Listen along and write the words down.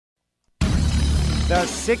The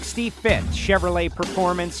 65th Chevrolet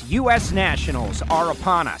Performance U.S. Nationals are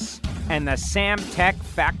upon us, and the Sam Tech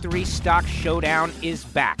Factory Stock Showdown is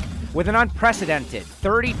back with an unprecedented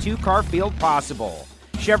 32-car field possible.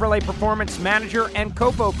 Chevrolet Performance Manager and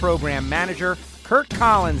COPO Program Manager Kurt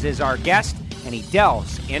Collins is our guest, and he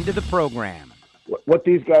delves into the program. What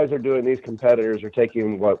these guys are doing, these competitors are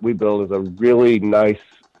taking what we build as a really nice,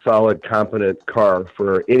 solid, competent car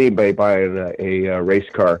for anybody buying a race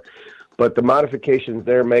car. But the modifications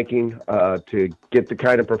they're making to get the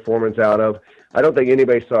kind of performance out of, I don't think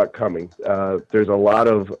anybody saw it coming. There's a lot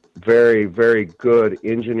of very, very good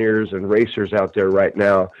engineers and racers out there right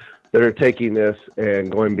now that are taking this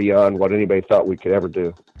and going beyond what anybody thought we could ever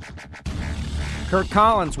do. Kurt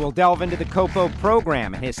Collins will delve into the COPO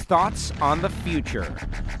program and his thoughts on the future.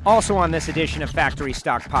 Also on this edition of Factory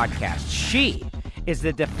Stock Podcast, she is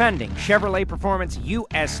the defending Chevrolet Performance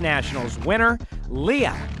U.S. Nationals winner.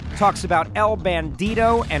 Leah talks about El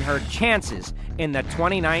Bandito and her chances in the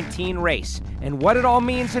 2019 race and what it all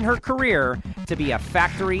means in her career to be a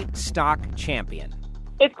factory stock champion.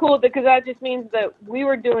 It's cool because that just means that we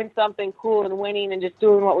were doing something cool and winning and just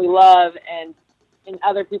doing what we love, and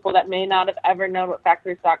other people that may not have ever known what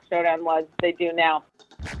Factory Stock Showdown was, they do now.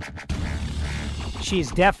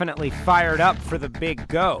 She's definitely fired up for the big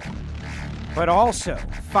go, but also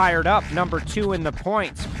fired up number 2 in the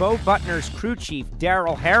points. Bo Butner's crew chief,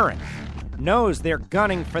 Daryl Herron, knows they're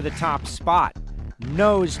gunning for the top spot,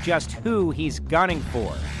 knows just who he's gunning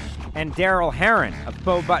for. And Daryl Herron of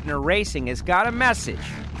Bo Butner Racing has got a message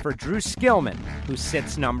for Drew Skillman, who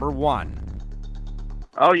sits number 1.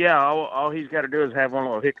 Oh, yeah, all he's got to do is have one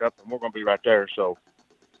little hiccup, and we're going to be right there. So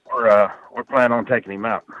we're planning on taking him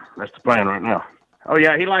out. That's the plan right now. Oh,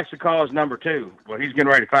 yeah, he likes to call us number 2. Well, he's getting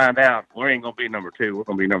ready to find out we ain't going to be number 2. We're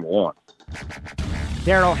going to be number 1.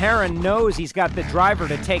 Daryl Herron knows he's got the driver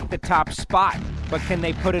to take the top spot, but can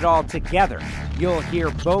they put it all together? You'll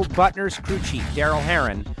hear Bo Butner's crew chief, Daryl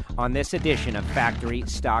Herron, on this edition of Factory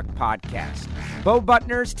Stock Podcast. Bo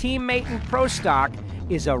Butner's teammate in Pro Stock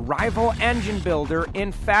is a rival engine builder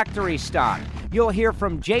in factory stock. You'll hear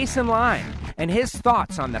from Jason Line and his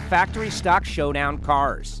thoughts on the Factory Stock Showdown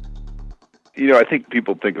cars. You know, I think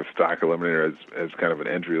people think of Stock Eliminator as kind of an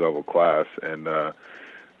entry-level class, and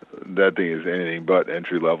that thing is anything but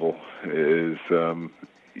entry-level. It's a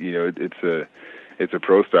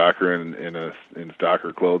pro stocker in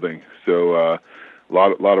stocker clothing. So a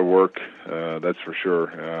lot of work, that's for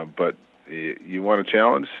sure. But you want a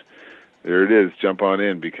challenge? There it is. Jump on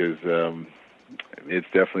in because it's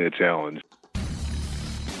definitely a challenge.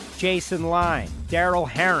 Jason Line, Daryl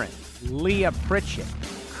Herron, Leah Pritchett,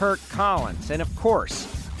 Kurt Collins, and of course,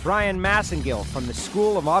 Brian Massengill from the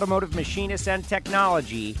School of Automotive Machinists and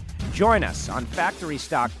Technology join us on Factory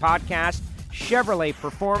Stock Podcast, Chevrolet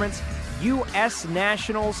Performance U.S.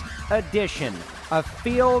 Nationals Edition, a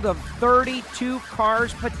field of 32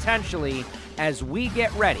 cars potentially as we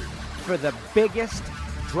get ready for the biggest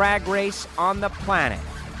drag race on the planet.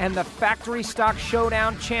 And the Factory Stock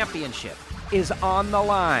Showdown Championship is on the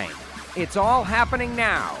line. It's all happening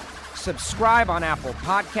now. Subscribe on Apple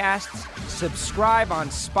Podcasts, subscribe on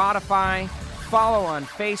Spotify, follow on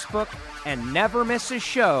Facebook, and never miss a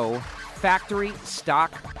show, Factory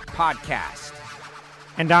Stock Podcast.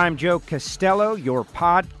 And I'm Joe Costello, your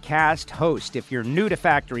podcast host. If you're new to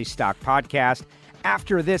Factory Stock Podcast,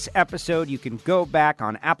 after this episode, you can go back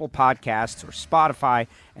on Apple Podcasts or Spotify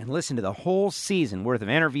and listen to the whole season worth of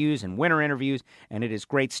interviews and winter interviews, and it is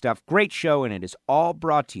great stuff, great show, and it is all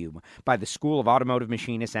brought to you by the School of Automotive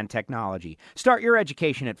Machinists and Technology. Start your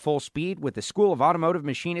education at full speed with the School of Automotive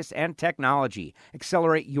Machinists and Technology.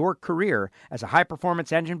 Accelerate your career as a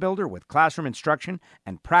high-performance engine builder with classroom instruction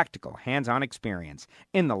and practical hands-on experience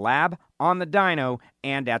in the lab, on the dyno,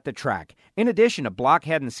 and at the track. In addition to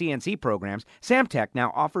blockhead and CNC programs, Samtech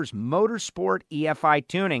now offers motorsport EFI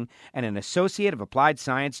tuning and an Associate of Applied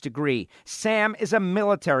Science degree. SAM is a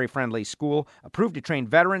military-friendly school approved to train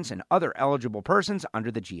veterans and other eligible persons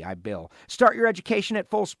under the GI Bill. Start your education at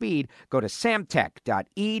full speed. Go to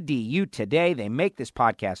samtech.edu today. They make this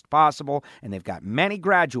podcast possible, and they've got many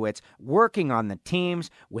graduates working on the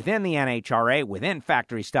teams within the NHRA, within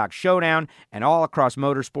Factory Stock Showdown, and all across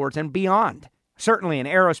motorsports and beyond. Certainly in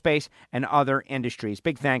aerospace and other industries.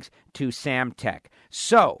 Big thanks to Samtech.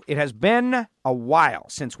 So, it has been a while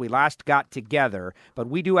since we last got together, but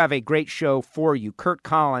we do have a great show for you. Kurt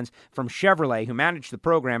Collins from Chevrolet, who managed the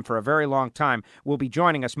program for a very long time, will be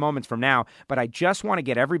joining us moments from now, but I just want to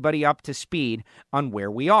get everybody up to speed on where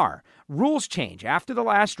we are. Rules change after the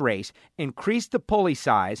last race increased the pulley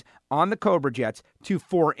size on the Cobra Jets to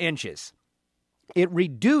 4 inches. It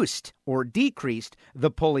reduced or decreased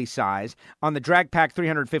the pulley size on the Drag Pack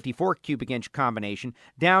 354 cubic inch combination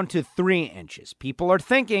down to 3 inches. People are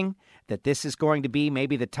thinking that this is going to be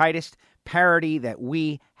maybe the tightest parity that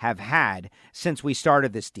we have had since we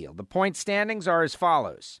started this deal. The point standings are as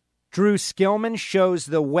follows. Drew Skillman shows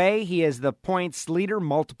the way. He is the points leader,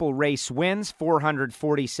 multiple race wins,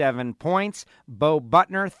 447 points. Bo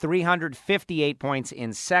Butner, 358 points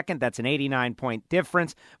in second. That's an 89-point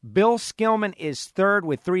difference. Bill Skillman is third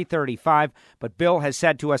with 335, but Bill has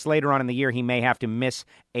said to us later on in the year he may have to miss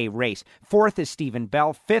a race. Fourth is Stephen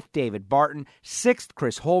Bell. Fifth, David Barton. Sixth,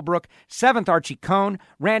 Chris Holbrook. Seventh, Archie Cohn.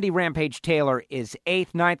 Randy Rampage Taylor is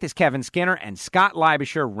eighth. Ninth is Kevin Skinner. And Scott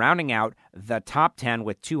Leibischer rounding out the top 10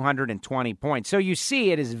 with 220 points. So you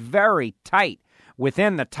see it is very tight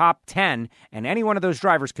within the top 10, and any one of those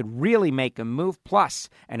drivers could really make a move, plus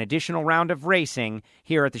an additional round of racing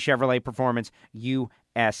here at the Chevrolet Performance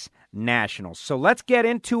U.S. Nationals. So let's get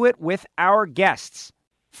into it with our guests.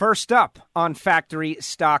 First up on Factory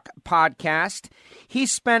Stock Podcast, he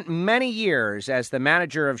spent many years as the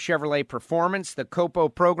manager of Chevrolet Performance, the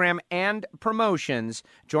Copo program, and promotions.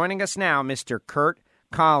 Joining us now, Mr. Curt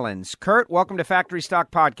Collins. Curt, welcome to Factory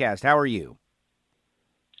Stock Podcast. How are you?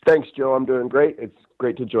 Thanks, Joe. I'm doing great. It's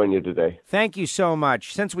great to join you today. Thank you so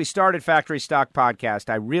much. Since we started Factory Stock Podcast,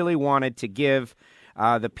 I really wanted to give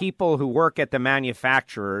the people who work at the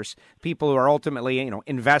manufacturers, people who are ultimately,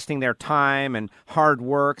 investing their time and hard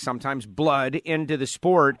work, sometimes blood, into the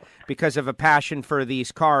sport because of a passion for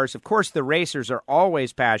these cars. Of course, the racers are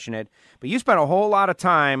always passionate, but you spent a whole lot of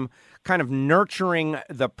time kind of nurturing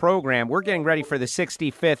the program. We're getting ready for the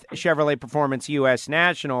 65th Chevrolet Performance U.S.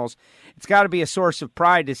 Nationals. It's got to be a source of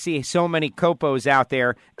pride to see so many Copos out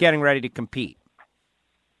there getting ready to compete.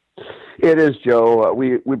 It is, Joe.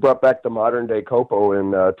 We brought back the modern-day Copo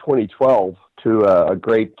in 2012 to a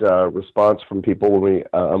great response from people when we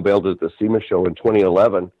unveiled it at the SEMA show in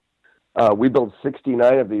 2011. We build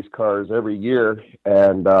 69 of these cars every year,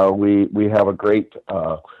 and we have a great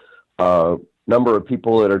number of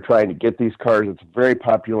people that are trying to get these cars. It's a very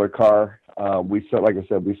popular car. We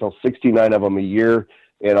sell 69 of them a year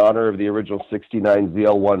in honor of the original 69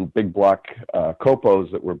 ZL1 big block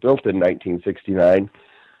Copos that were built in 1969.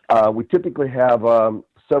 We typically have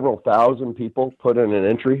several thousand people put in an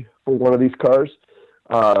entry for one of these cars.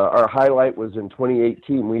 Our highlight was in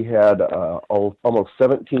 2018. We had almost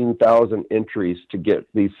 17,000 entries to get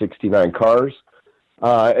these 69 cars.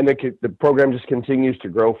 And the program just continues to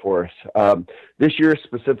grow for us. This year,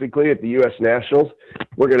 specifically at the U.S. Nationals,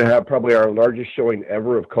 we're going to have probably our largest showing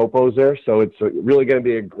ever of Copos there. So it's really going to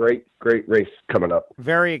be a great race coming up.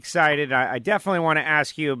 Very excited. I definitely want to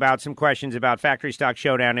ask you about some questions about Factory Stock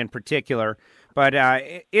Showdown in particular. But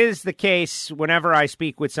it is the case whenever I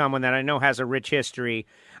speak with someone that I know has a rich history,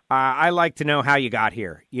 I like to know how you got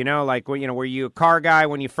here. Were you a car guy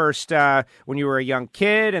when you first, when you were a young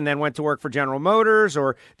kid and then went to work for General Motors,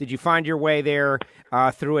 or did you find your way there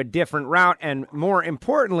through a different route? And more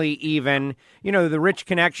importantly, even, the rich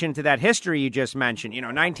connection to that history you just mentioned,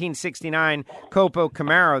 1969 Copo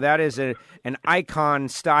Camaro, that is an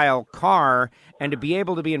icon-style car, and to be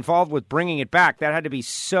able to be involved with bringing it back, that had to be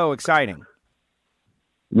so exciting.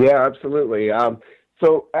 Yeah, absolutely.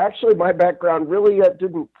 So actually, my background really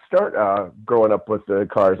didn't start growing up with the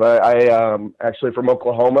cars. I actually from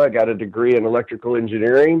Oklahoma. I got a degree in electrical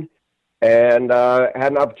engineering and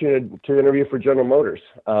had an opportunity to interview for General Motors.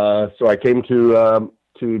 So I came to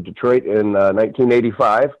Detroit in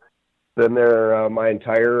 1985. Been there my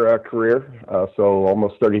entire career, so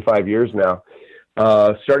almost 35 years now.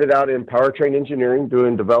 Started out in powertrain engineering,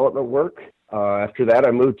 doing development work. After that,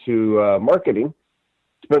 I moved to marketing.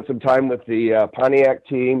 Spent some time with the Pontiac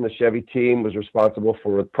team, the Chevy team, was responsible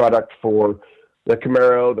for product for the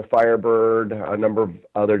Camaro, the Firebird, a number of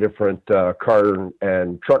other different car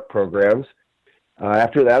and truck programs.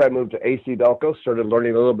 After that, I moved to AC Delco, started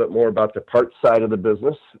learning a little bit more about the parts side of the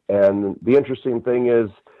business. And the interesting thing is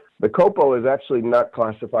the Copo is actually not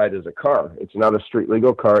classified as a car. It's not a street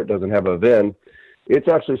legal car. It doesn't have a VIN. It's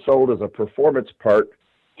actually sold as a performance part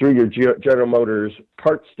through your General Motors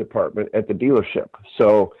parts department at the dealership.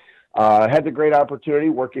 So I had the great opportunity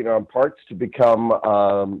working on parts to become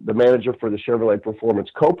the manager for the Chevrolet Performance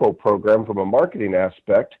Copo program from a marketing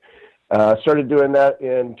aspect. Started doing that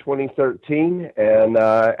in 2013 and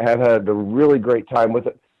have had a really great time with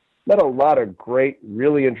it. Met a lot of great,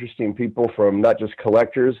 really interesting people from not just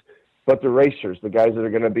collectors, but the racers, the guys that are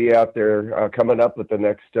going to be out there coming up with the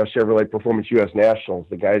next Chevrolet Performance U.S. Nationals,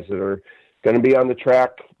 the guys that are going to be on the track.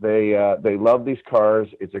 They love these cars.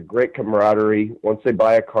 It's a great camaraderie. Once they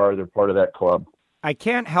buy a car, they're part of that club. I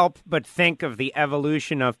can't help but think of the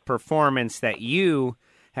evolution of performance that you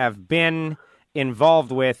have been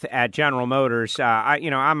involved with at General Motors.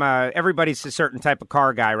 Everybody's a certain type of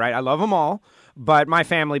car guy, right? I love them all, but my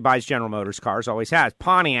family buys General Motors cars, always has.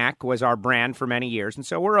 Pontiac was our brand for many years, and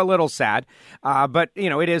so we're a little sad, but,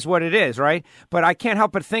 it is what it is, right? But I can't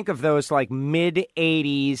help but think of those, like,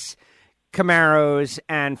 mid-'80s Camaros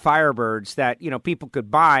and Firebirds that, people could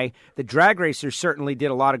buy. The drag racers certainly did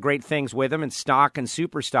a lot of great things with them in stock and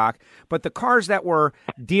super stock, but the cars that were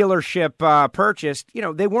dealership purchased,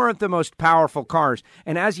 they weren't the most powerful cars.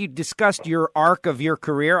 And as you discussed your arc of your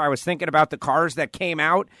career, I was thinking about the cars that came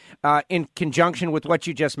out in conjunction with what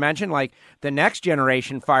you just mentioned, like the next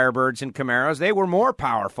generation Firebirds and Camaros. They were more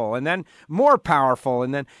powerful and then more powerful.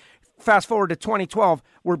 And then fast forward to 2012,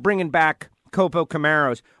 we're bringing back Copo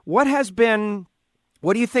Camaros. What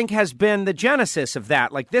do you think has been the genesis of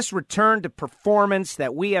that? Like this return to performance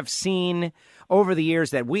that we have seen over the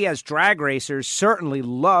years that we as drag racers certainly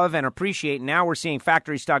love and appreciate. Now we're seeing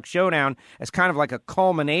Factory Stock Showdown as kind of like a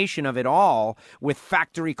culmination of it all with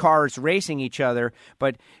factory cars racing each other.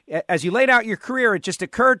 But as you laid out your career, it just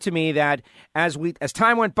occurred to me that as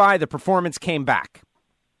time went by, the performance came back.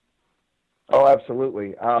 Oh,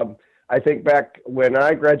 absolutely. I think back when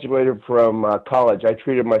I graduated from college, I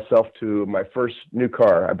treated myself to my first new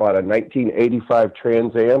car. I bought a 1985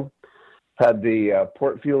 Trans Am, had the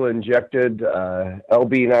port fuel injected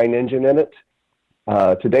LB9 engine in it.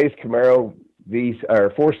 Today's Camaro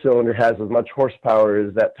four-cylinder has as much horsepower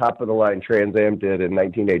as that top-of-the-line Trans Am did in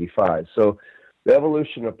 1985. So the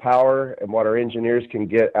evolution of power and what our engineers can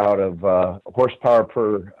get out of horsepower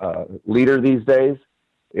per liter these days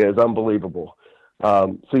is unbelievable.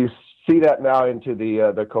 So you see that now into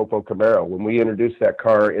the Copo Camaro. When we introduced that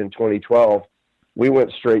car in 2012, we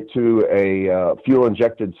went straight to a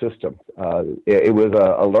fuel-injected system. It was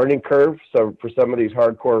a learning curve. So for some of these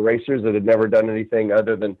hardcore racers that had never done anything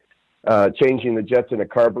other than changing the jets in a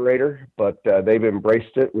carburetor, but they've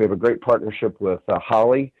embraced it. We have a great partnership with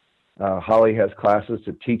Holly. Holly has classes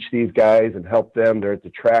to teach these guys and help them. They're at the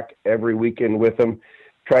track every weekend with them,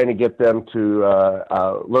 trying to get them to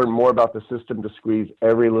learn more about the system to squeeze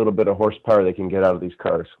every little bit of horsepower they can get out of these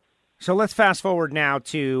cars. So let's fast forward now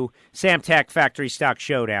to Samtech Factory Stock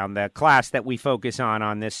Showdown, the class that we focus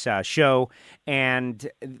on this show, and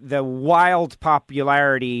the wild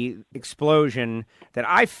popularity explosion that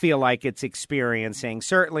I feel like it's experiencing.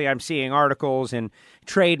 Certainly I'm seeing articles in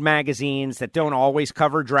trade magazines that don't always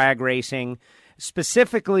cover drag racing,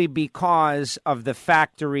 specifically because of the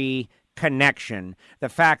factory connection, the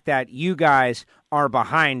fact that you guys are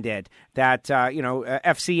behind it, that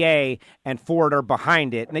FCA and Ford are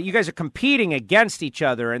behind it, and that you guys are competing against each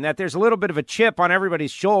other, and that there's a little bit of a chip on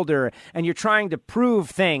everybody's shoulder, and you're trying to prove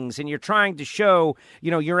things, and you're trying to show,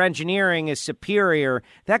 your engineering is superior.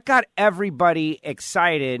 That got everybody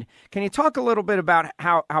excited. Can you talk a little bit about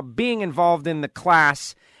how being involved in the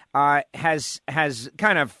class has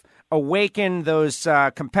kind of awaken those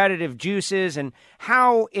competitive juices, and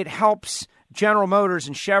how it helps General Motors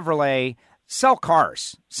and Chevrolet sell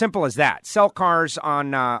cars? Simple as that. Sell cars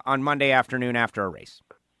on Monday afternoon after a race.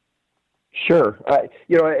 Sure.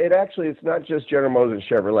 It's not just General Motors and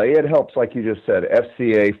Chevrolet. It helps, like you just said,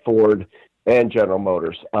 FCA, Ford, and General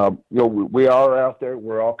Motors. We are out there.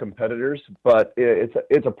 We're all competitors, but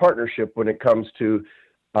it's a partnership when it comes to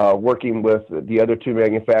working with the other two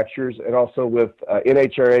manufacturers and also with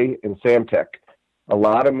NHRA and Samtech. A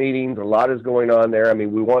lot of meetings, a lot is going on there. I mean,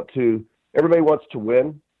 everybody wants to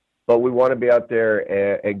win, but we want to be out there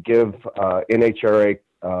and give NHRA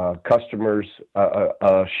customers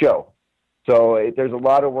a show. So there's a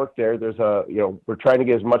lot of work there. We're trying to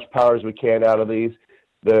get as much power as we can out of these.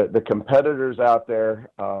 The competitors out there,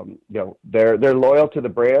 they're loyal to the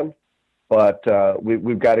brand, but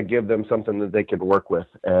we've got to give them something that they can work with.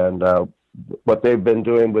 And what they've been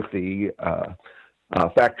doing with the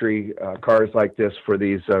factory cars like this for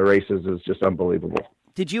these races is just unbelievable.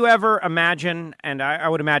 Did you ever imagine, and I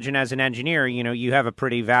would imagine as an engineer, you have a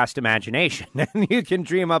pretty vast imagination and you can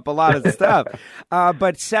dream up a lot of stuff.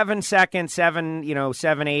 But 7 seconds,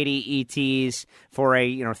 780 ETs for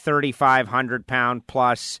a 3,500 pound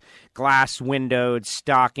plus glass windowed,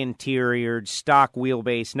 stock interior, stock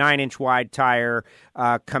wheelbase, 9-inch wide tire,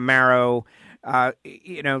 Camaro.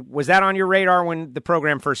 Was that on your radar when the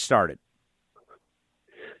program first started?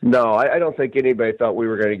 No, I don't think anybody thought we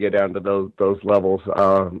were going to get down to those levels.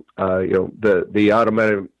 The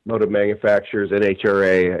automotive manufacturers,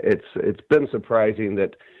 NHRA, it's been surprising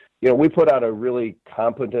that, we put out a really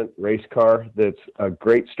competent race car that's a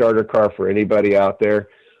great starter car for anybody out there.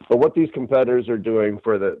 But what these competitors are doing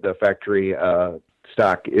for the factory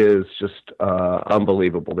stock is just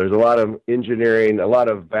unbelievable. There's a lot of engineering, a lot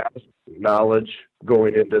of vast knowledge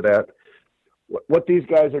going into that. What these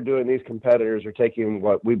guys are doing, these competitors are taking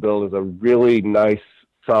what we build as a really nice,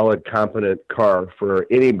 solid, competent car for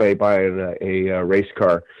anybody buying a race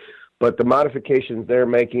car. But the modifications they're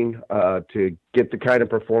making to get the kind of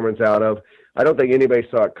performance out of, I don't think anybody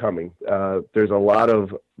saw it coming. There's a lot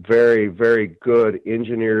of very, very good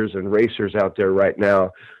engineers and racers out there right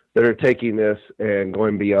now that are taking this and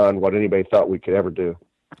going beyond what anybody thought we could ever do.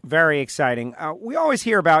 Very exciting. We always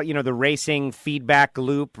hear about, the racing feedback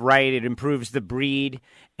loop, right? It improves the breed,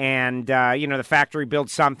 and, the factory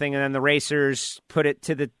builds something, and then the racers put it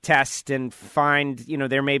to the test and find,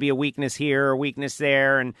 there may be a weakness here or a weakness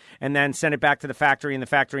there, and then send it back to the factory, and the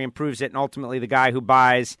factory improves it, and ultimately the guy who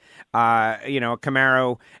buys, a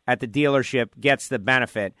Camaro at the dealership gets the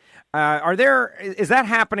benefit. Is that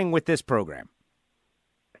happening with this program?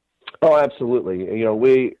 Oh, absolutely.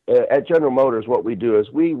 We at General Motors, what we do is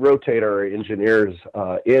we rotate our engineers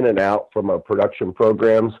in and out from our production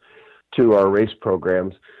programs to our race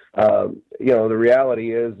programs. The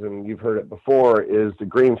reality is, and you've heard it before, is the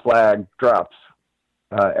green flag drops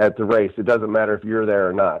at the race. It doesn't matter if you're there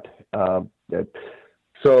or not.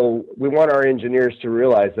 So we want our engineers to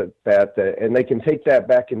realize that, and they can take that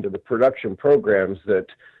back into the production programs, that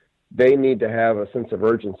they need to have a sense of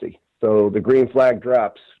urgency. So the green flag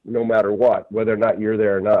drops no matter what, whether or not you're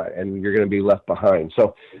there or not, and you're going to be left behind.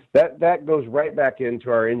 So that goes right back into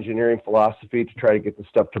our engineering philosophy to try to get the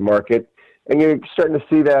stuff to market. And you're starting to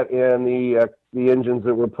see that in the engines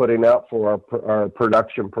that we're putting out for our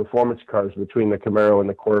production performance cars between the Camaro and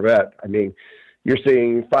the Corvette. I mean, you're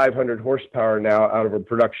seeing 500 horsepower now out of a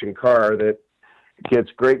production car that gets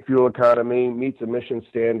great fuel economy, meets emission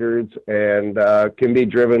standards, and can be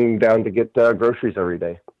driven down to get groceries every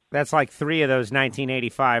day. That's like 3 of those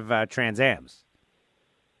 1985 Trans Ams.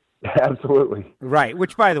 Absolutely. Right,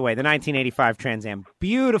 which, by the way, the 1985 Trans Am,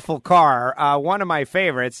 beautiful car, one of my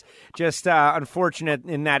favorites. Just unfortunate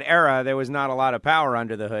in that era, there was not a lot of power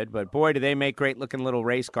under the hood, but boy, do they make great-looking little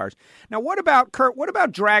race cars. Now, what about, Kurt, what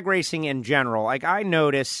about drag racing in general? Like, I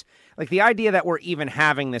notice, the idea that we're even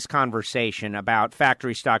having this conversation about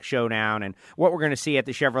Factory Stock Showdown and what we're going to see at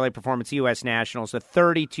the Chevrolet Performance U.S. Nationals, a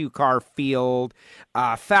 32-car field,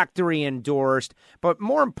 factory endorsed, but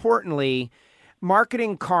more importantly,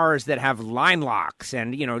 marketing cars that have line locks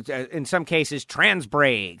and, in some cases, trans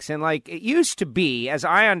brakes. And it used to be, as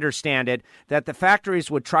I understand it, that the factories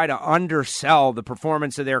would try to undersell the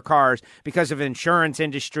performance of their cars because of insurance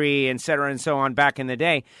industry, et cetera, and so on back in the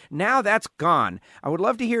day. Now that's gone. I would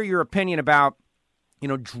love to hear your opinion about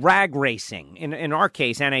drag racing, in our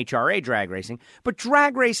case, NHRA drag racing, but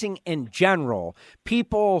drag racing in general.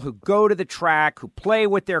 People who go to the track, who play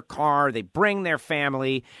with their car, they bring their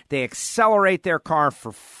family, they accelerate their car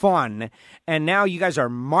for fun, and now you guys are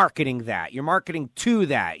marketing that. You're marketing to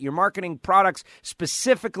that. You're marketing products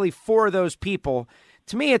specifically for those people.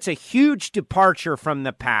 To me, it's a huge departure from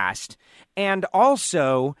the past, and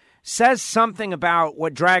also says something about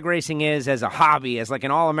what drag racing is as a hobby, as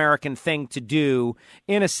an all-American thing to do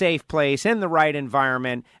in a safe place, in the right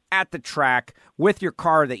environment, at the track, with your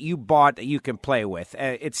car that you bought that you can play with.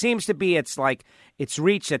 It seems to be it's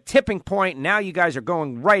reached a tipping point, and now you guys are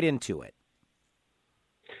going right into it.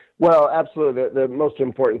 Well, absolutely. The most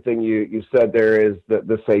important thing you said there is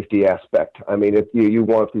the safety aspect. I mean, if you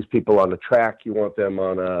want these people on the track, you want them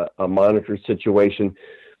on a monitored situation.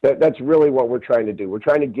 That's really what we're trying to do. We're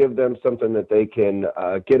trying to give them something that they can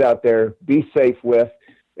get out there, be safe with.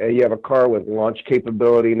 You have a car with launch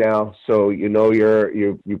capability now, so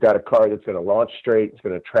you've got a car that's going to launch straight, it's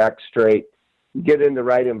going to track straight. You get in the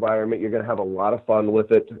right environment, you're going to have a lot of fun with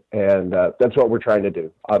it, and that's what we're trying to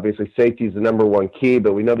do. Obviously, safety is the number one key,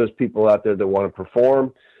 but we know there's people out there that want to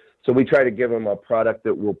perform, so we try to give them a product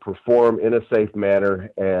that will perform in a safe manner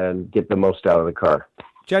and get the most out of the car.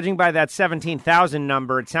 Judging by that 17,000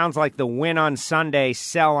 number, it sounds like the win on Sunday,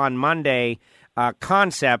 sell on Monday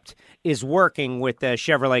concept is working with the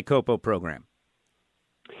Chevrolet Copo program.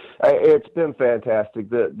 It's been fantastic.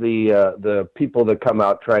 The people that come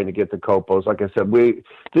out trying to get the Copos, like I said,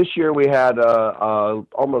 this year we had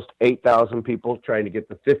almost 8,000 people trying to get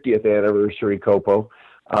the 50th anniversary Copo.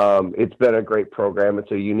 It's been a great program.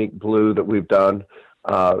 It's a unique blue that we've done.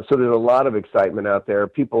 So there's a lot of excitement out there.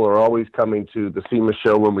 People are always coming to the SEMA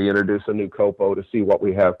show when we introduce a new Copo to see what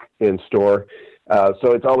we have in store.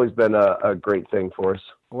 So it's always been a great thing for us.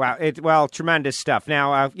 Wow. Well, tremendous stuff.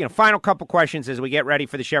 Now, final couple questions as we get ready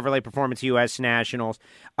for the Chevrolet Performance U.S. Nationals.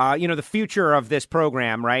 The future of this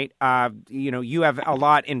program, right? You have a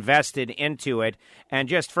lot invested into it. And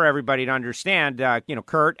just for everybody to understand,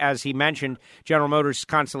 Kurt, as he mentioned, General Motors is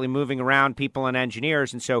constantly moving around people and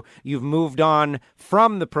engineers. And so you've moved on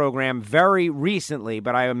from the program very recently.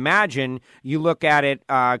 But I imagine you look at it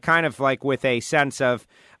kind of like with a sense of,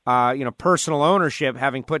 personal ownership,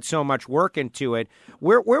 having put so much work into it.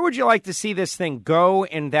 Where would you like to see this thing go?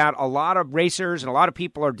 In that a lot of racers and a lot of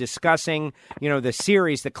people are discussing, the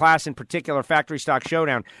series, the class in particular, Factory Stock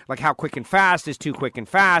Showdown, like how quick and fast is too quick and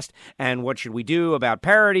fast, and what should we do about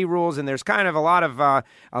parity rules? And there's kind of a lot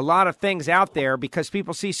of things out there because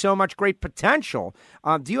people see so much great potential.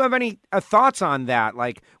 Do you have any thoughts on that?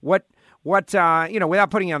 Like what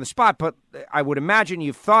without putting you on the spot, but I would imagine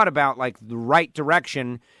you've thought about like the right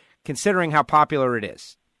direction, considering how popular it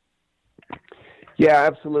is. Yeah,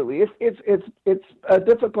 absolutely. It's a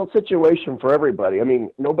difficult situation for everybody. I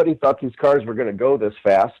mean, nobody thought these cars were going to go this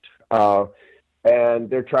fast, and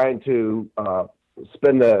they're trying to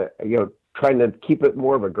trying to keep it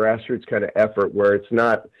more of a grassroots kind of effort where it's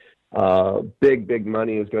not big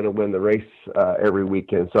money is going to win the race every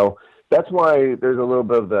weekend. So that's why there's a little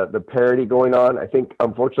bit of the parity going on. I think,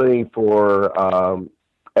 unfortunately, for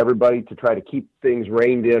everybody to try to keep things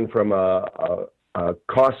reined in from a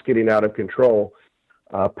cost getting out of control,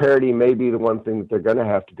 parity may be the one thing that they're going to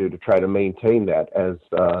have to do to try to maintain that. As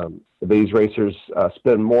these racers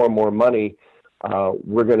spend more and more money,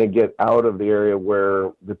 we're going to get out of the area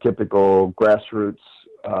where the typical grassroots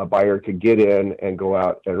buyer could get in and go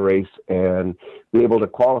out and race and be able to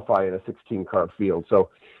qualify in a 16-car field. So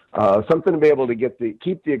something to be able to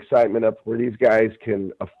keep the excitement up where these guys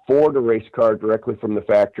can afford a race car directly from the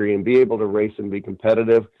factory and be able to race and be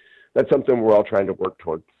competitive. That's something we're all trying to work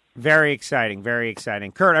toward. Very exciting, very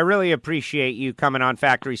exciting. Kurt, I really appreciate you coming on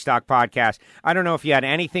Factory Stock Podcast. I don't know if you had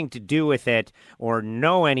anything to do with it or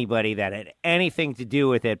know anybody that had anything to do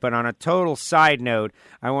with it, but on a total side note,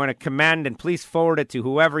 I want to commend, and please forward it to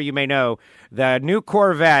whoever you may know, the new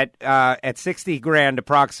Corvette at $60,000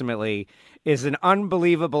 approximately is an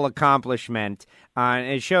unbelievable accomplishment. And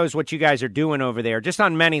it shows what you guys are doing over there, just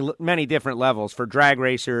on many different levels for drag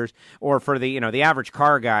racers or for the average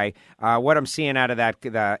car guy. What I'm seeing out of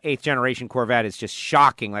the 8th generation Corvette is just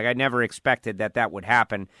shocking. Like I never expected that would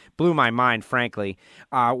happen. Blew my mind, frankly.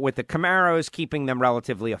 With the Camaros, keeping them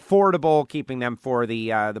relatively affordable, keeping them for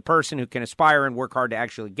the person who can aspire and work hard to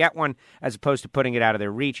actually get one, as opposed to putting it out of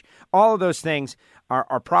their reach. All of those things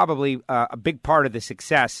are probably a big part of the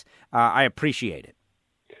success. I appreciate it.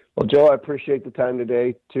 Well, Joe, I appreciate the time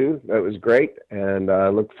today, too. That was great, and I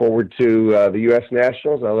look forward to the U.S.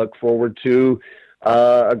 Nationals. I look forward to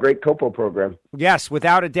a great COPO program. Yes,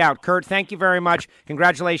 without a doubt. Kurt, thank you very much.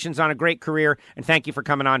 Congratulations on a great career, and thank you for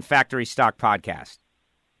coming on Factory Stock Podcast.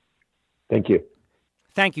 Thank you.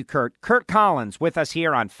 Thank you, Kurt. Kurt Collins with us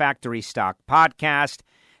here on Factory Stock Podcast.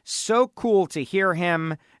 So cool to hear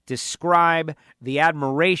him describe the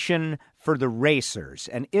admiration for the racers.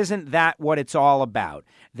 And isn't that what it's all about?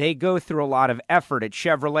 They go through a lot of effort at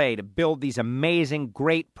Chevrolet to build these amazing,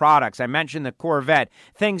 great products. I mentioned the Corvette,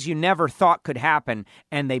 things you never thought could happen,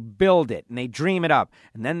 and they build it, and they dream it up,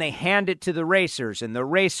 and then they hand it to the racers, and the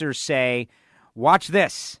racers say, watch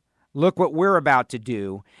this. Look what we're about to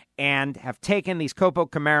do, and have taken these COPO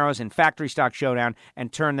Camaros and Factory Stock Showdown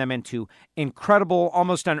and turned them into incredible,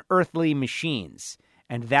 almost unearthly machines.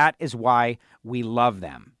 And that is why we love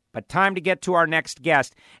them. But time to get to our next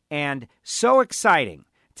guest, and so exciting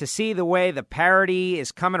to see the way the parity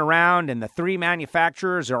is coming around and the three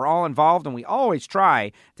manufacturers are all involved, and we always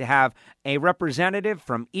try to have a representative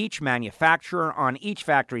from each manufacturer on each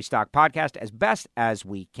Factory Stock Podcast as best as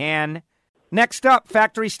we can. Next up,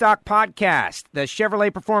 Factory Stock Podcast, the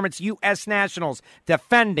Chevrolet Performance U.S. Nationals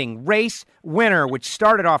defending race winner, which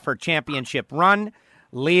started off her championship run,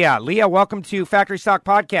 Leah. Leah, welcome to Factory Stock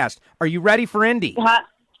Podcast. Are you ready for Indy?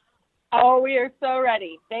 Oh, we are so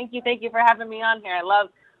ready. Thank you for having me on here. I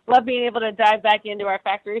love being able to dive back into our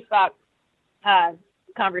Factory Stock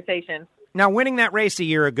conversation. Now, winning that race a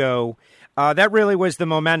year ago, that really was the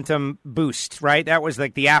momentum boost, right? That was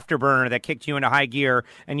like the afterburner that kicked you into high gear,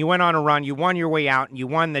 and you went on a run. You won your way out, and you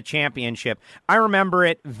won the championship. I remember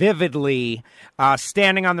it vividly,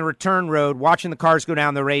 standing on the return road, watching the cars go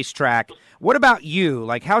down the racetrack. What about you?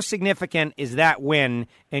 Like, how significant is that win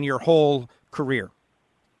in your whole career?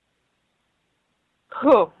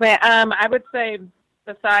 Cool. I would say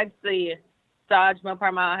besides the Dodge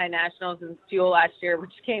Mopar Mile High Nationals and Fuel last year,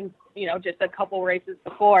 which came, just a couple races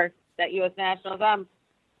before that U.S. Nationals,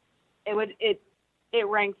 it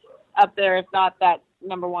ranks up there, if not that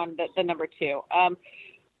number one than number two.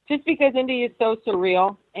 Just because Indy is so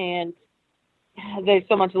surreal and there's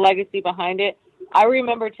so much legacy behind it. I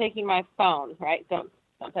remember taking my phone, right? Don't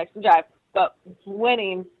text and drive, but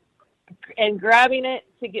winning and grabbing it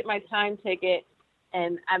to get my time ticket.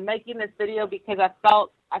 And I'm making this video because I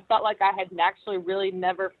felt like I had actually really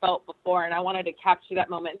never felt before, and I wanted to capture that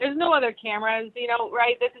moment. There's no other cameras,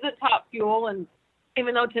 right? This isn't Top Fuel, and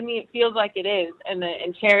even though to me it feels like it is, and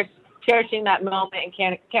cherishing that moment,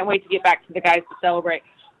 and can't wait to get back to the guys to celebrate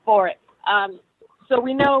for it. So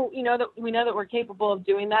we know that we're capable of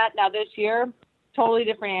doing that. Now this year, totally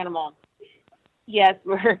different animal. Yes,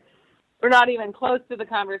 we're not even close to the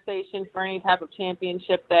conversation for any type of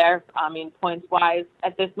championship there. I mean, points-wise,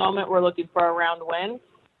 at this moment, we're looking for a round win.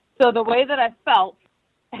 So the way that I felt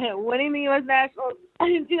winning the U.S. Nationals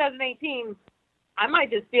in 2018, I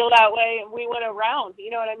might just feel that way and we win a round,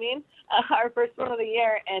 you know what I mean? Our first one of the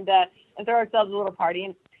year, and throw ourselves a little party.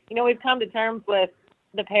 And, we've come to terms with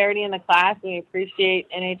the parity in the class, and we appreciate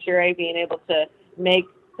NHRA being able to make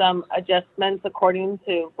some adjustments according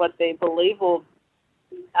to what they believe will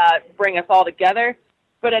bring us all together.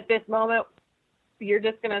 But at this moment, you're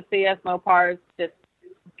just going to see us Mopars just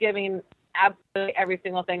giving absolutely every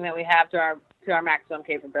single thing that we have to our maximum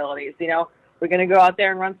capabilities. We're going to go out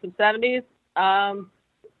there and run some 70s.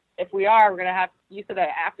 If we are, we're going to have use of the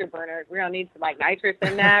afterburner. We're going to need some nitrous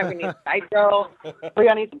in that. We need nitro. We're going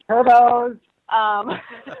to need some turbos.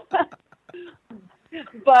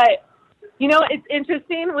 But it's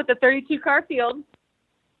interesting with the 32 car field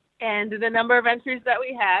and the number of entries that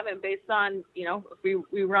we have, and based on, if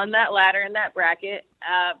we run that ladder in that bracket,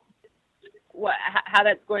 how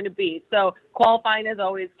that's going to be. So qualifying is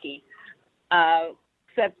always key.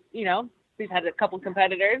 Except, we've had a couple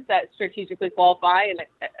competitors that strategically qualify, and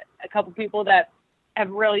a couple people that have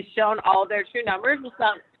really shown all of their true numbers,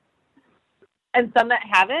 and some that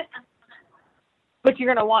haven't. But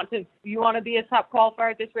you're going to want to be a top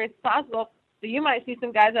qualifier at this race as possible. So you might see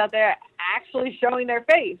some guys out there actually showing their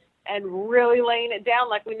face and really laying it down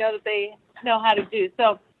like we know that they know how to do.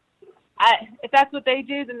 So if that's what they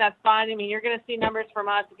do, then that's fine. I mean, you're going to see numbers from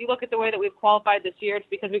us. If you look at the way that we've qualified this year, it's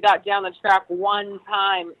because we got down the track one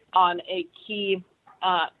time on a key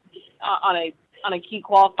key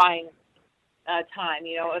qualifying time,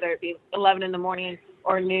 whether it be 11 in the morning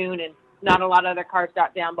or noon, and not a lot of other cars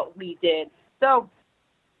got down, but we did. So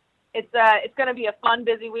it's going to be a fun,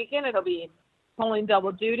 busy weekend. It'll be pulling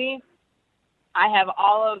double duty. I have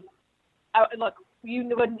look,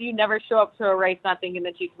 you never show up to a race not thinking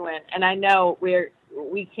that you can win. And I know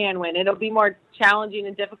we can win. It'll be more challenging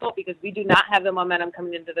and difficult because we do not have the momentum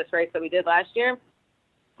coming into this race that we did last year.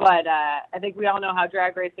 But I think we all know how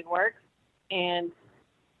drag racing works. And,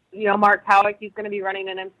 Mark Powick, he's going to be running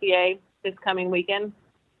an MCA this coming weekend.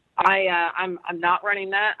 I'm not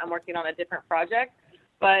running that. I'm working on a different project.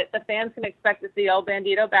 But the fans can expect to see El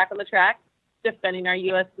Bandito back on the track, defending our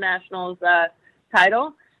U.S. Nationals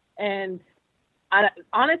title. And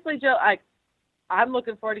honestly, Joe, I'm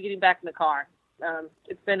looking forward to getting back in the car.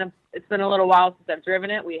 It's been a little while since I've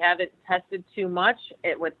driven it. We haven't tested too much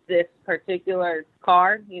with this particular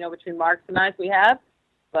car, between Marks and I, we have.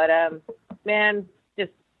 But man,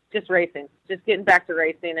 just racing, just getting back to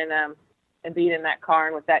racing and being in that car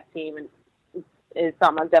and with that team is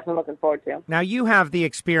something I'm definitely looking forward to. Now, you have the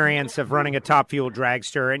experience of running a Top Fuel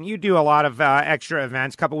dragster, and you do a lot of extra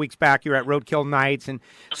events. A couple weeks back, you were at Roadkill Nights, and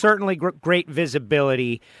certainly great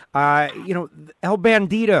visibility. El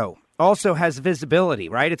Bandito also has visibility,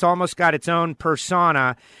 right? It's almost got its own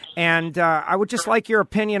persona, and I would just like your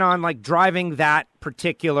opinion on driving that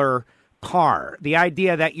particular car, the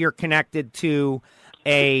idea that you're connected to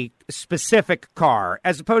a specific car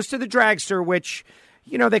as opposed to the dragster, which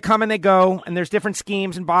they come and they go, and there's different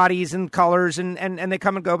schemes and bodies and colors, and they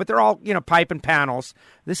come and go, but they're all, pipe and panels.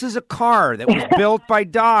 This is a car that was built by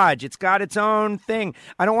Dodge. It's got its own thing.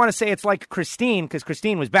 I don't want to say it's like Christine, because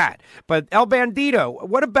Christine was bad, but El Bandito,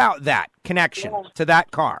 what about that connection to that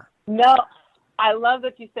car? No, I love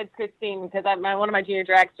that you said Christine, because one of my junior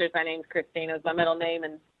dragsters, my name's Christine. It was my middle name,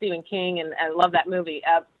 and Stephen King, and I love that movie.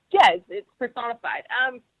 It's personified.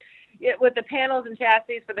 With the panels and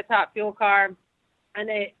chassis for the Top Fuel car, and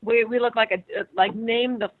we look like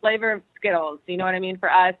name the flavor of Skittles, you know what I mean,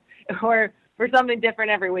 for us, or for something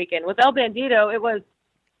different every weekend. With El Bandito, it was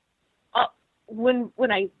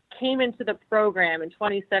when I came into the program in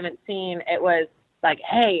 2017, it was like,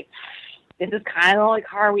 hey, this is kind of the only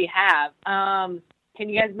car we have. Can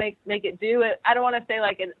you guys make it do it? I don't want to say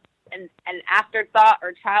like an afterthought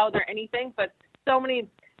or child or anything, but so many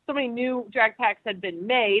new drag packs had been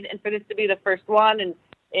made, and for this to be the first one, and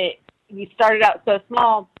we started out so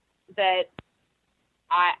small that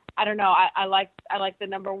I don't know. I like the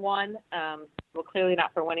number one. Well, clearly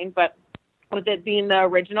not for winning, but with it being the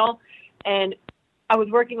original, and I was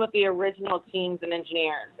working with the original teams and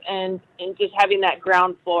engineers, and just having that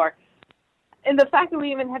ground floor. And the fact that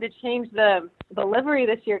we even had to change the livery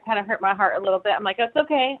this year kind of hurt my heart a little bit. I'm like, that's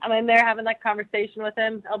okay. I'm in there having that conversation with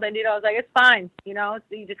him. El Bandito, I was like, it's fine. You know,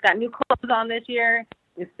 you just got new clothes on this year.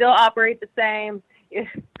 You still operate the same.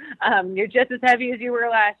 You're just as heavy as you were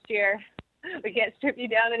last year. We can't strip you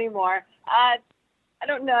down anymore. I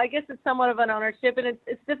don't know. I guess it's somewhat of an ownership, and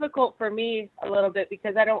it's difficult for me a little bit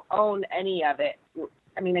because I don't own any of it.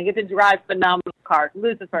 I mean, I get to drive phenomenal cars.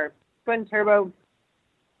 Lucifer, twin turbo,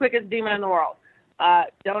 quickest demon in the world.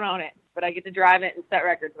 Don't own it, but I get to drive it and set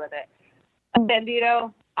records with it.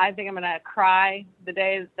 Bandito, I think I'm going to cry the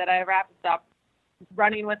day that I ever have to stop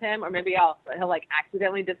running with him, or maybe he'll like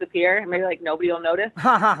accidentally disappear, and maybe like nobody will notice.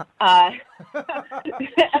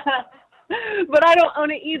 But I don't own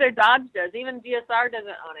it either. Dodge does. Even GSR doesn't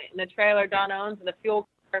own it. And the trailer Don owns, and the fuel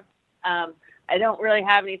car, I don't really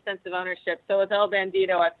have any sense of ownership. So with El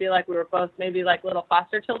Bandito, I feel like we were both maybe like little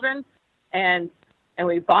foster children, and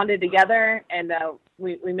we bonded together, and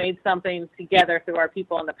we made something together through our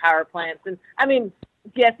people in the power plants. And I mean,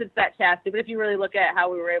 yes, it's that chassis, but if you really look at how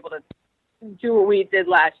we were able to do what we did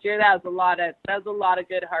last year, that was a lot of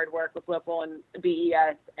good hard work with Whipple and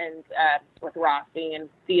BES and with Rossi and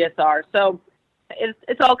CSR. So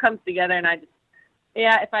it's all comes together, and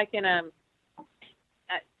if I can,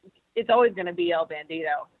 it's always going to be El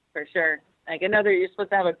Bandito for sure. Like I know that you're supposed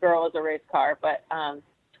to have a girl as a race car, but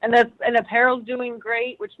and apparel's doing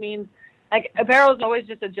great, which means like apparel is always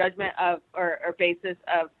just a judgment of or basis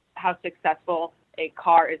of how successful a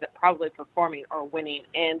car is at probably performing or winning.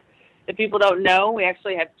 And if people don't know, we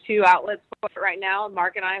actually have 2 outlets for it right now.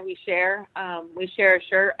 Mark and I, we share a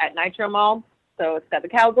shirt at Nitro Mall. So it's got the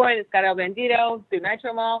Cowboy, it's got El Bandito through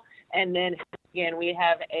Nitro Mall. And then again, we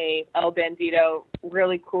have a El Bandito,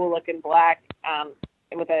 really cool looking black,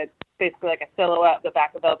 with basically like a silhouette of the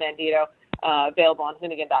back of El Bandito, available on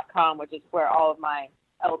Hoonigan.com, which is where all of my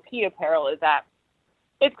LP apparel is at.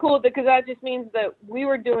 It's cool because that just means that we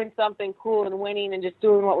were doing something cool and winning and just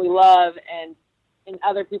doing what we love, and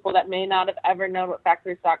other people that may not have ever known what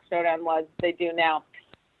Factory Stock Showdown was, they do now.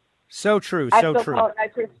 So true, so true. Call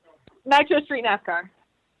it Nitro Street NASCAR.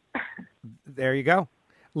 There you go.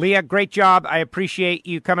 Leah, great job. I appreciate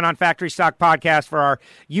you coming on Factory Stock Podcast for our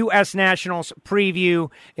U.S. Nationals preview.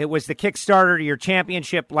 It was the Kickstarter to your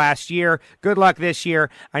championship last year. Good luck this year.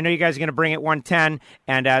 I know you guys are going to bring it 110,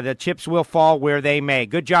 and the chips will fall where they may.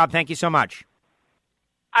 Good job. Thank you so much.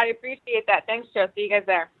 I appreciate that. Thanks, Joe. See you guys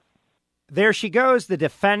there. There she goes, the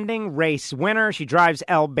defending race winner. She drives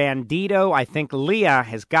El Bandito. I think Leah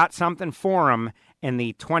has got something for him in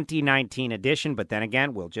the 2019 edition, but then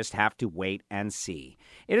again, we'll just have to wait and see.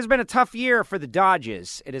 It has been a tough year for the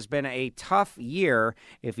Dodges. It has been a tough year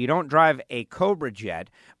if you don't drive a Cobra Jet,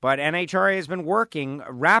 but NHRA has been working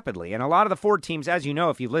rapidly, and a lot of the Ford teams, as you know,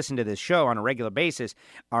 if you listen to this show on a regular basis,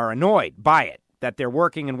 are annoyed by it, that they're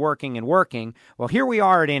working and working and working. Well, here we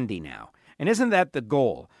are at Indy now. And isn't that the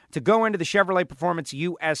goal? To go into the Chevrolet Performance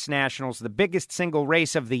U.S. Nationals, the biggest single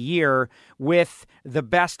race of the year, with the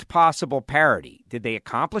best possible parity. Did they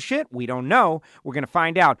accomplish it? We don't know. We're going to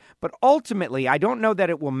find out. But ultimately, I don't know that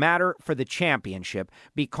it will matter for the championship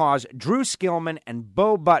because Drew Skillman and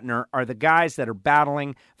Bo Butner are the guys that are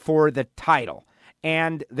battling for the title.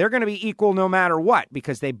 And they're going to be equal no matter what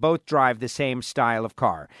because they both drive the same style of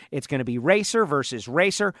car. It's going to be racer versus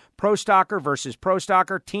racer, pro stocker versus pro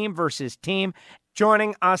stocker, team versus team.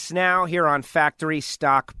 Joining us now here on Factory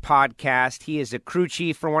Stock Podcast, he is a crew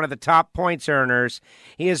chief for one of the top points earners.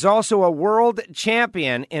 He is also a world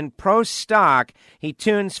champion in pro stock. He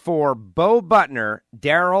tunes for Bo Butner,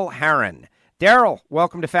 Daryl Herron. Daryl,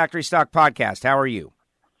 welcome to Factory Stock Podcast. How are you?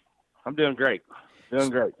 I'm doing great. Doing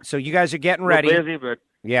great. So you guys are getting ready. Busy, but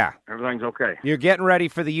yeah, everything's okay. You're getting ready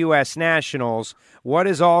for the U.S. Nationals. What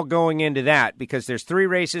is all going into that? Because there's 3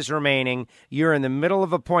 races remaining. You're in the middle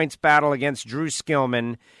of a points battle against Drew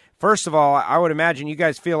Skillman. First of all, I would imagine you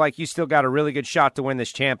guys feel like you still got a really good shot to win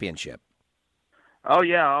this championship. Oh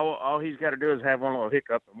yeah, all he's got to do is have one little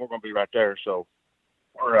hiccup, and we're going to be right there. So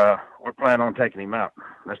we're planning on taking him out.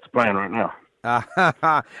 That's the plan right now.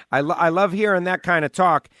 I love hearing that kind of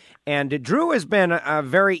talk. And Drew has been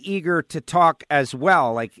very eager to talk as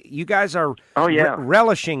well. Like, you guys are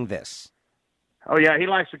relishing this. Oh, yeah, he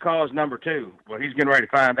likes to call us number 2. Well, he's getting ready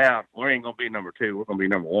to find out we ain't going to be number 2. We're going to be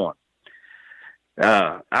number 1.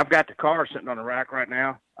 I've got the car sitting on the rack right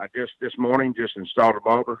now. I this morning installed a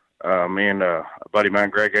motor. Me and a buddy of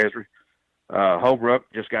mine, Greg Esri. Holbrook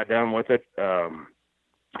just got done with it.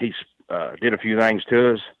 He's did a few things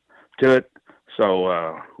to it.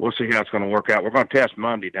 So we'll see how it's going to work out. We're going to test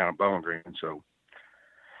Monday down at Bowling Green. So,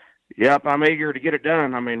 yep, I'm eager to get it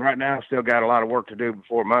done. I mean, right now, I still got a lot of work to do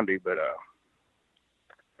before Monday, but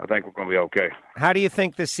I think we're going to be okay. How do you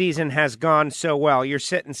think the season has gone so well? You're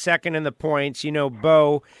sitting second in the points. You know,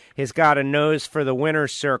 Bo has got a nose for the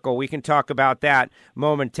winner's circle. We can talk about that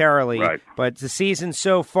momentarily. Right. But the season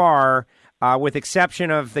so far, with exception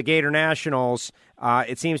of the Gator Nationals,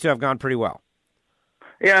 it seems to have gone pretty well.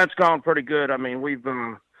 Yeah, it's gone pretty good. I mean,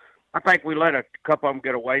 I think we let a couple of them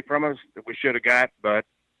get away from us that we should have got, but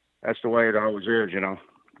that's the way it always is, you know.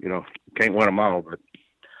 You can't win them all, but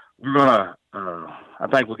we're going to I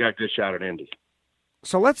think we got a good shot at Indy.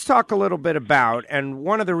 So let's talk a little bit about, and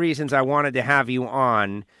one of the reasons I wanted to have you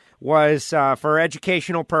on was for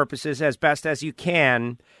educational purposes, as best as you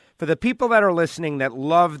can, for the people that are listening that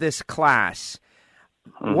love this class.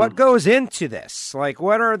 Mm-hmm. What goes into this? Like,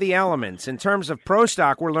 what are the elements? In terms of Pro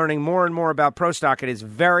Stock, we're learning more and more about Pro Stock. It is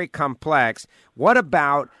very complex. What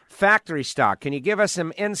about factory stock? Can you give us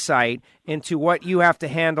some insight into what you have to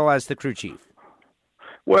handle as the crew chief?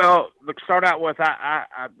 Well, to start out with,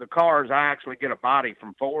 the cars, I actually get a body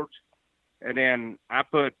from Ford's, and then I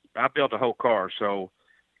built the whole car. So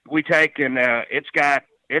we take, and it's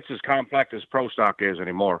as complex as Pro Stock is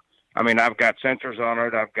anymore. I mean, I've got sensors on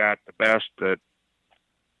it. I've got the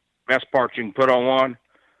best parts you can put on one.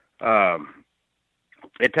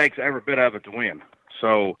 It takes every bit of it to win.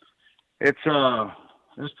 So it's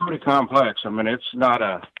pretty complex. I mean, it's not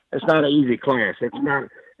an easy class.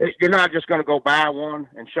 You're not just going to go buy one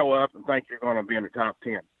and show up and think you're going to be in the top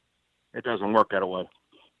 10. It doesn't work that way.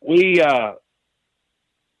 We,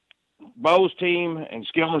 Bo's team and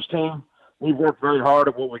Skillman's team, we've worked very hard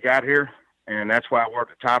at what we got here, and that's why we're at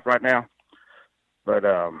the top right now. But,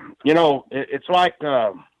 it's like,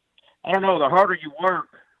 I don't know, the harder you work,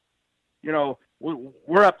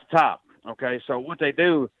 we're up the top, okay? So what they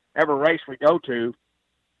do, every race we go to,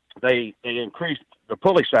 they increase the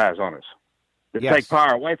pulley size on us. To take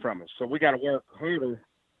power away from us. So we got to work harder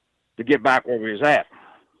to get back where we was at.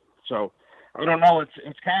 So I don't know.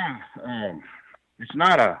 It's kind of, it's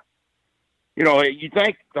not a, you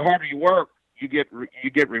think the harder you work, you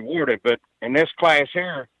get rewarded. But in this class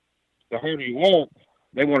here, the harder you work,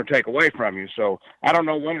 they want to take away from you. So I don't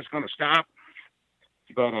know when it's going to stop,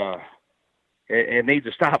 but it needs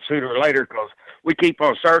to stop sooner or later because we keep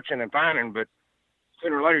on searching and finding, but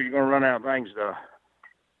sooner or later you're going to run out of things to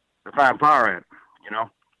find power at,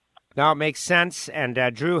 Now, it makes sense, and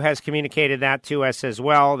Drew has communicated that to us as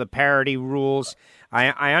well, the parity rules.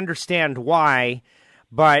 I understand why,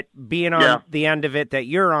 but being on the end of it that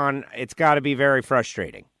you're on, it's got to be very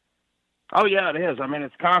frustrating. Oh, yeah, it is. I mean,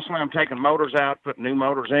 it's constantly I'm taking motors out, putting new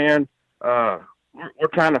motors in. We're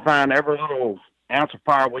trying to find every little ounce of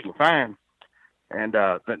power we can find, and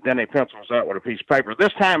then they pencil us out with a piece of paper.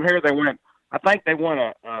 This time here, they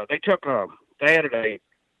added a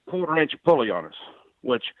quarter-inch pulley on us,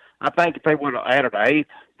 which I think if they would have added an eighth,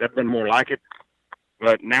 that'd been more like it.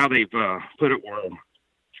 But now they've put it where,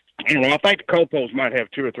 I don't know, I think the Copos might have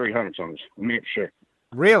 200 or 300 on us. I'm not sure.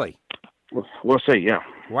 Really? We'll see, yeah.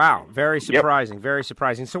 Wow, very surprising, very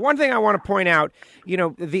surprising. So one thing I want to point out,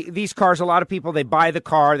 these cars, a lot of people, they buy the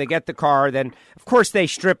car, they get the car, then, of course, they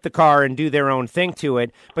strip the car and do their own thing to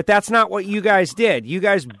it. But that's not what you guys did. You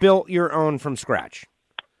guys built your own from scratch.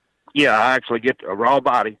 Yeah, I actually get a raw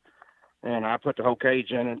body, and I put the whole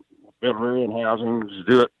cage in it, build rear end housings,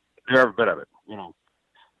 do every bit of it.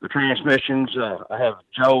 The transmissions, I have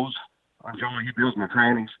Joe's. Joey, he builds my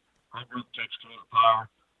trannies. I group takes care of the power.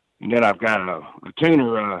 And then I've got a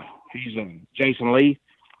tuner. He's Jason Lee.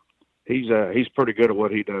 He's pretty good at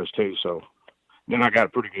what he does too. So then I got a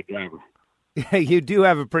pretty good driver. You do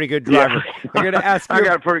have a pretty good driver. Yeah. I'm going to ask you. I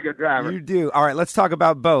got a pretty good driver. You do. All right, let's talk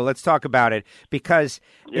about Bo. Let's talk about it because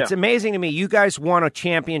it's amazing to me. You guys won a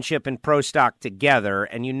championship in Pro Stock together,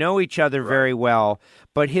 and you know each other very well.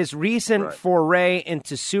 But his recent foray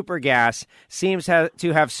into super gas seems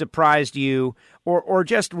to have surprised you or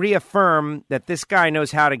just reaffirm that this guy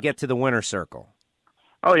knows how to get to the winner's circle.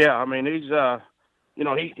 Oh, yeah. I mean, he's,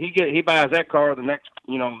 he buys that car the next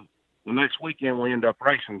weekend we end up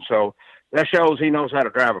racing. So that shows he knows how to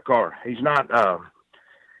drive a car. He's not, when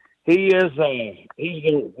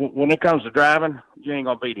it comes to driving, you ain't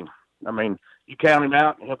going to beat him. I mean, you count him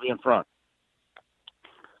out and he'll be in front.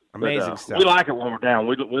 Amazing stuff. We like it when we're down.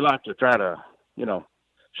 We like to try to,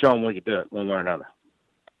 show them we can do it one way or another.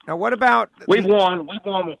 Now, what about... We've won with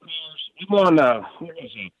cars. We won, what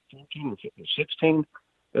was it, 14 or 16?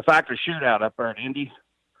 The factory shootout up there at Indy,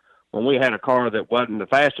 when we had a car that wasn't the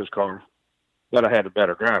fastest car, but I had a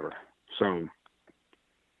better driver. So,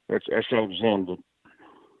 that shows in. But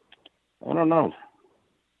I don't know.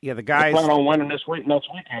 Yeah, the I guys. plan on winning this week, next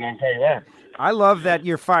weekend. I can tell you that. I love that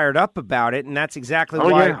you're fired up about it, and that's exactly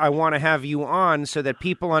why I want to have you on, so that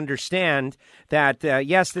people understand that,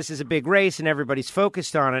 yes, this is a big race and everybody's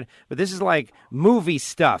focused on it, but this is like movie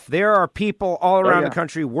stuff. There are people all around the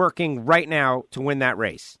country working right now to win that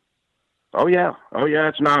race. Oh, yeah.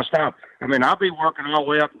 It's nonstop. I mean, I'll be working all the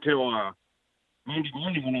way up until Monday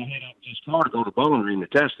morning when I head up this car to go to Bowling Green to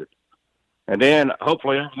test it. And then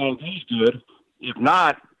hopefully everything goes good. If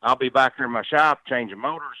not, I'll be back here in my shop changing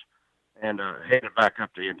motors and heading back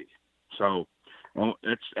up to Indy. So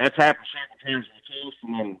that's happened several times with us,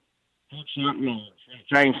 and then do something and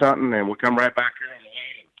change something, and we come right back here on the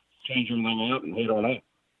way and change everything up and head on up.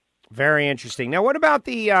 Very interesting. Now, what about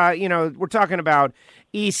the, we're talking about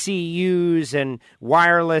ECUs and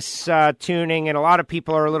wireless tuning, and a lot of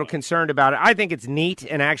people are a little concerned about it. I think it's neat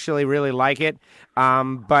and actually really like it.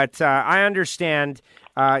 But I understand,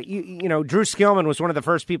 Drew Skillman was one of the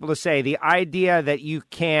first people to say the idea that you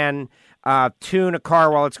can tune a car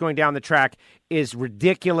while it's going down the track is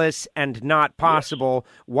ridiculous and not possible.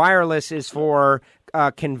 Yes. Wireless is for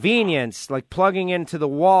convenience, like plugging into the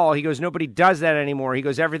wall. He goes, nobody does that anymore. He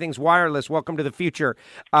goes, everything's wireless. Welcome to the future.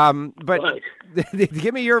 But right.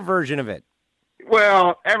 Give me your version of it.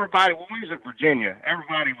 Well, everybody, when we was in Virginia,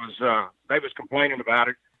 everybody was, they was complaining about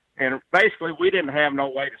it. And basically, we didn't have no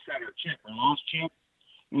way to set our chip, our launch chip.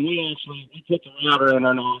 And we put the router in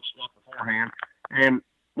our launch stuff beforehand. And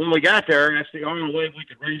when we got there, that's the only way we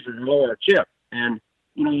could raise and lower our chip. And,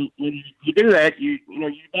 when you do that, you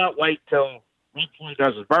about wait till right before it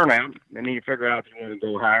does his burnout, and then you figure out if you want to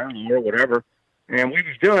go higher or whatever. And we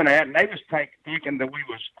was doing that, and they was thinking that we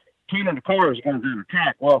was tuning the car was going to do the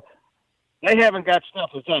track. Well, they haven't got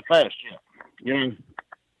stuff that's that fast yet.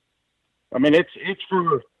 I mean, it's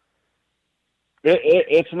for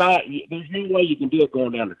it's not. There's no way you can do it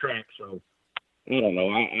going down the track. So I don't know.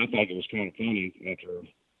 I think it was kind of funny after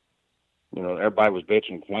everybody was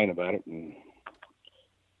bitching and complaining about it, and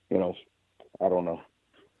I don't know.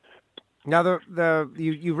 Now,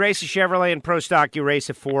 you race a Chevrolet in Pro Stock, you race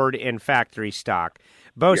a Ford in factory stock.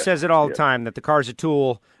 Bo says it all the time, that the car's a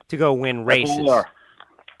tool to go win races.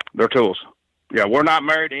 They're tools. Yeah, we're not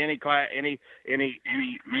married to any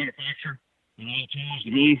manufacturer. They're all tools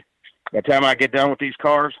to me. By the time I get done with these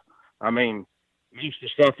cars, I mean, most of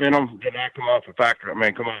the stuff in them did not come off the factory. I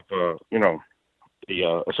mean, come off,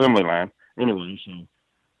 the assembly line. Anyway, so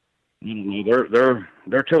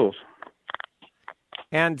they're tools.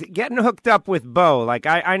 And getting hooked up with Bo, like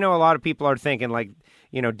I know a lot of people are thinking, like,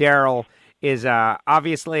 Daryl is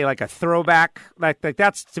obviously like a throwback. Like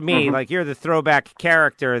that's to me, like you're the throwback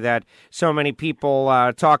character that so many people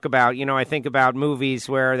talk about. I think about movies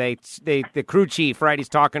where the crew chief, right? He's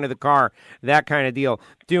talking to the car, that kind of deal,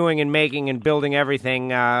 doing and making and building everything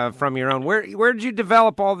from your own. Where did you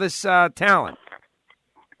develop all this talent?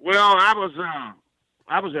 Well, I was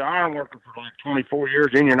an iron worker for like 24 years,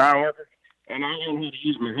 union iron worker. And I learned how to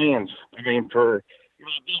use my hands. I mean, I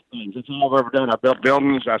built things. That's all I've ever done. I built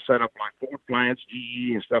buildings. I set up like Ford plants,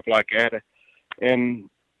 GE, and stuff like that. And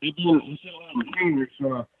it's a lot of machinery.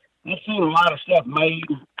 So I've seen a lot of stuff made,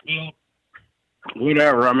 built,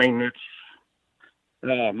 whatever. I mean,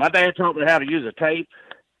 it's my dad taught me how to use a tape,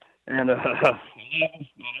 and ever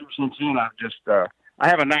since then, I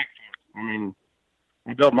have a knack for it. I mean,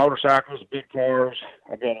 I build motorcycles, big cars.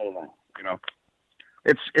 I build everything.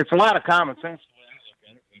 It's a lot of common sense the way I look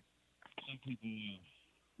at it, but some people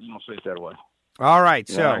don't see it that way. All right,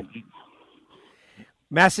 so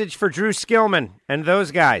message for Drew Skillman and those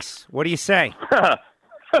guys. What do you say?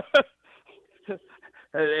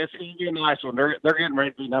 It's going to be a nice one. They're getting ready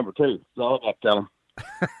to be number 2. That's all I got to tell them.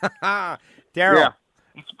 Daryl. Yeah,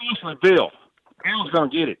 especially Bill. Bill's going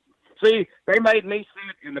to get it. See, they made me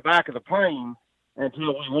sit in the back of the plane until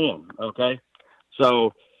we won, okay?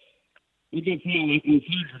 So we did feel like in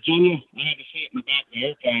Virginia, I had to sit in the back of the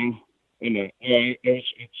airplane.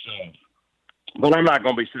 But I'm not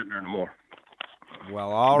going to be sitting there anymore.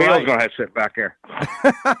 Well, all Bill's right. Bill's going to have to sit back there.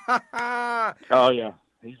 Oh, yeah.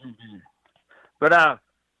 He's going to be there. But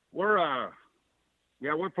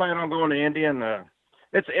we're planning on going to Indy, and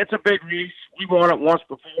it's a big race. We won it once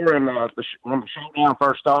before when the showdown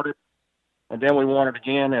first started, and then we won it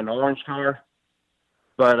again in the orange car.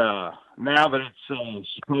 But now that it's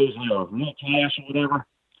supposedly a new class or whatever,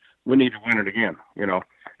 we need to win it again,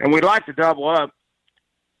 And we'd like to double up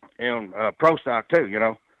in Pro Stock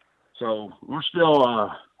too, So we're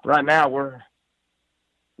still right now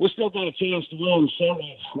we still got a chance to win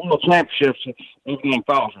several world championships if everything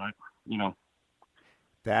falls right,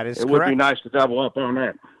 That is it correct. would be nice to double up on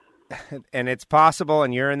that. And it's possible,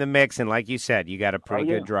 and you're in the mix, and like you said, you got a pretty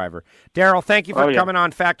yeah. good driver. Daryl, thank you for yeah. coming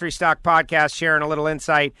on Factory Stock Podcast, sharing a little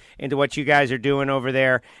insight into what you guys are doing over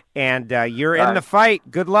there, and you're in the fight.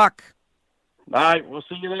 Good luck. All right, we'll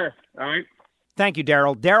see you there. All right. Thank you,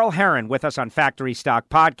 Daryl. Daryl Herron with us on Factory Stock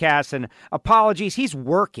Podcast, and apologies, he's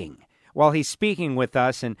working while he's speaking with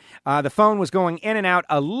us, and the phone was going in and out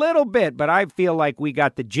a little bit, but I feel like we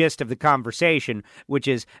got the gist of the conversation, which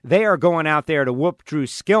is they are going out there to whoop Drew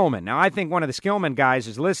Skillman. Now, I think one of the Skillman guys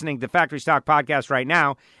is listening to Factory Stock Podcast right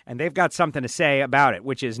now, and they've got something to say about it,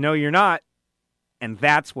 which is, no, you're not, and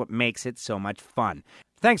that's what makes it so much fun.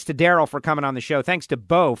 Thanks to Daryl for coming on the show. Thanks to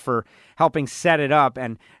Bo for helping set it up.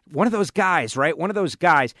 And one of those guys, right? One of those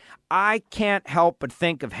guys. I can't help but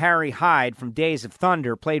think of Harry Hyde from Days of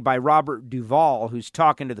Thunder, played by Robert Duvall, who's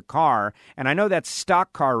talking to the car. And I know that's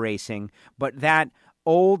stock car racing, but that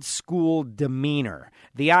old school demeanor,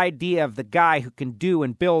 the idea of the guy who can do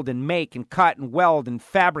and build and make and cut and weld and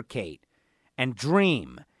fabricate and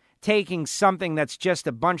dream, taking something that's just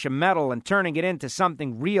a bunch of metal and turning it into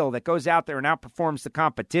something real that goes out there and outperforms the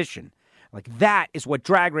competition. Like, that is what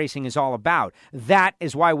drag racing is all about. That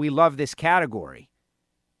is why we love this category.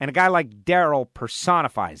 And a guy like Daryl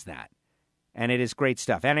personifies that. And it is great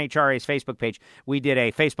stuff. NHRA's Facebook page, we did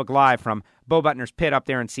a Facebook Live from Bo Butner's pit up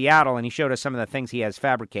there in Seattle, and he showed us some of the things he has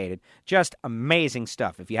fabricated. Just amazing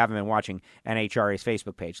stuff if you haven't been watching NHRA's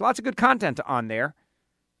Facebook page. Lots of good content on there.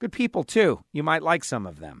 Good people, too. You might like some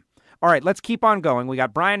of them. All right, let's keep on going. We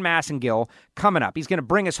got Brian Massengill coming up. He's going to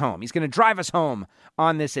bring us home. He's going to drive us home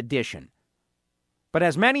on this edition. But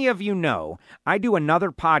as many of you know, I do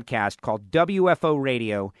another podcast called WFO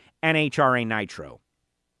Radio NHRA Nitro.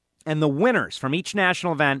 And the winners from each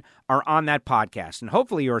national event are on that podcast. And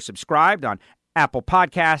hopefully you're subscribed on Apple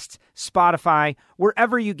Podcasts, Spotify,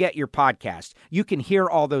 wherever you get your podcast. You can hear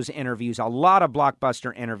all those interviews, a lot of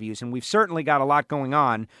blockbuster interviews, and we've certainly got a lot going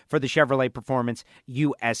on for the Chevrolet Performance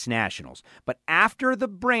U.S. Nationals. But after the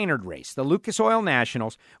Brainerd race, the Lucas Oil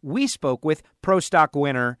Nationals, we spoke with Pro Stock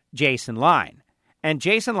winner Jason Line. And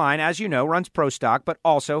Jason Line, as you know, runs Pro Stock, but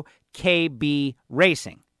also KB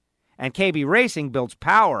Racing. And KB Racing builds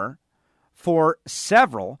power for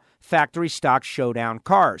several factory stock showdown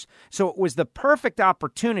cars. So it was the perfect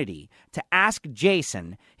opportunity to ask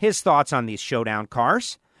Jason his thoughts on these showdown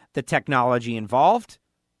cars, the technology involved,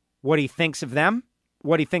 what he thinks of them,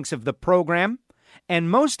 what he thinks of the program, and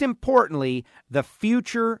most importantly, the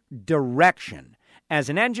future direction. As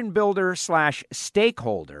an engine builder /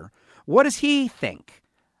 stakeholder, what does he think?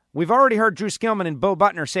 We've already heard Drew Skillman and Bo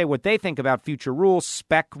Butner say what they think about future rules,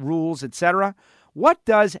 spec rules, etc. What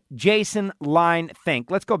does Jason Line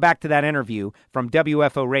think? Let's go back to that interview from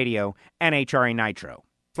WFO Radio NHRA Nitro.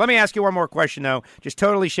 Let me ask you one more question, though, just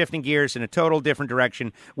totally shifting gears in a total different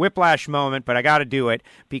direction. Whiplash moment, but I got to do it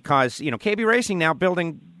because, KB Racing now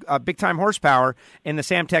building big-time horsepower in the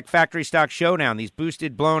Samtech Factory Stock Showdown, these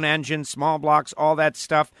boosted, blown engines, small blocks, all that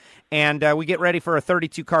stuff. And we get ready for a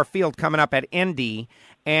 32-car field coming up at Indy.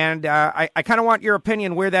 And I kind of want your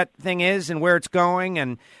opinion where that thing is and where it's going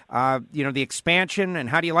and, the expansion and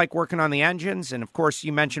how do you like working on the engines? And, of course,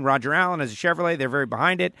 you mentioned Roger Allen as a Chevrolet. They're very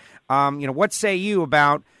behind it. What say you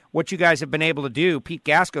about what you guys have been able to do? Pete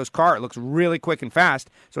Gasco's car, it looks really quick and fast.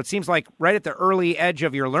 So it seems like right at the early edge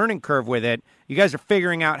of your learning curve with it, you guys are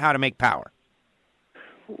figuring out how to make power.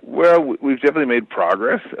 Well, we've definitely made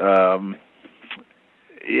progress.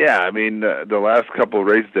 Yeah, I mean, the last couple of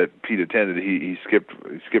races that Pete attended, he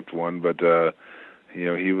skipped one, but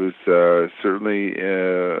he was certainly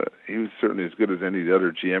as good as any of the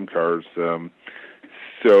other GM cars.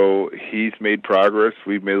 So he's made progress.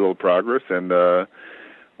 We've made a little progress, and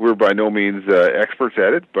we're by no means experts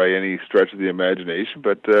at it by any stretch of the imagination.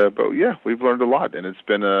 But yeah, we've learned a lot, and it's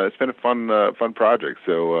been a fun project.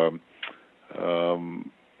 So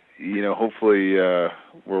hopefully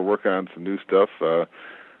we're working on some new stuff.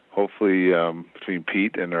 Hopefully between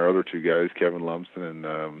Pete and our other two guys, Kevin Lumsden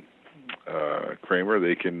and Kramer,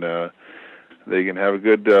 they can have a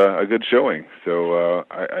good showing. So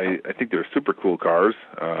I think they're super cool cars.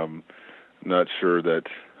 I'm not sure that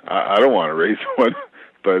I don't want to race one,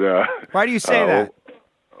 but why do you say that?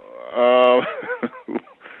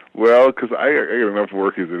 Well, because I got enough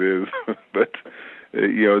work as it is, but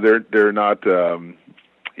they're not.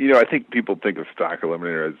 I think people think of stock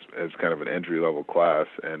eliminator as kind of an entry-level class,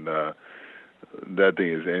 and that thing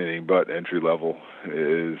is anything but entry-level.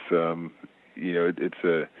 It's a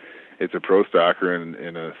pro stocker in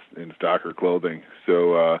stocker clothing.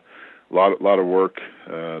 So a lot of work,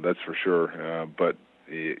 that's for sure. But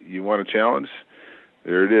you want a challenge?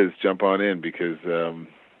 There it is. Jump on in because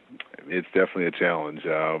it's definitely a challenge.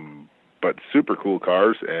 but super cool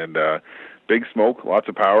cars and big smoke, lots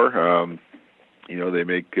of power. They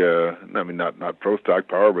make not pro stock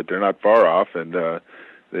power, but they're not far off, and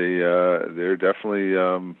they're definitely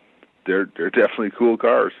cool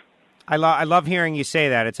cars. I love hearing you say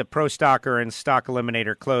that. It's a pro stocker and stock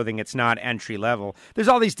eliminator clothing. It's not entry level. There's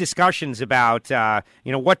all these discussions about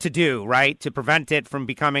what to do, right, to prevent it from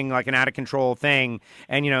becoming like an out of control thing,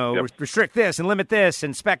 and restrict this and limit this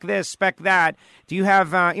and spec this, spec that. Do you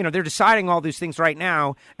have they're deciding all these things right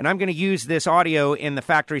now, and I'm going to use this audio in the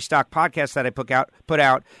Factory Stock podcast that I put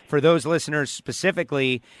out for those listeners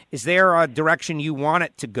specifically. Is there a direction you want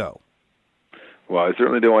it to go? Well, I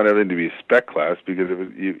certainly don't want everything to be a spec class, because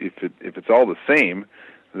if it's all the same,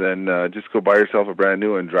 then just go buy yourself a brand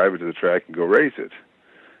new and drive it to the track and go race it.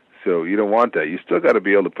 So you don't want that. You still got to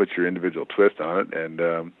be able to put your individual twist on it,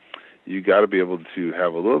 and you got to be able to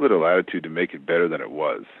have a little bit of latitude to make it better than it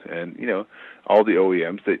was. And all the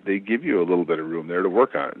OEMs, they give you a little bit of room there to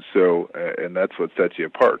work on it. So and that's what sets you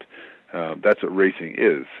apart. That's what racing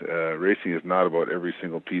is. Racing is not about every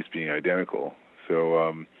single piece being identical.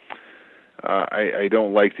 So I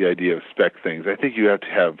don't like the idea of spec things. I think you have to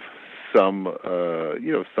have some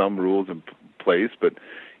rules in place, but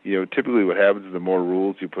typically what happens is the more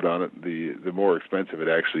rules you put on it, the more expensive it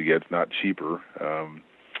actually gets, not cheaper.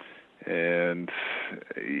 And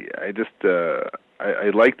I just I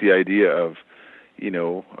like the idea of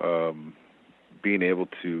being able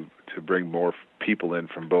to bring more people in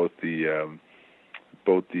from both the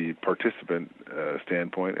participant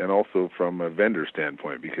standpoint and also from a vendor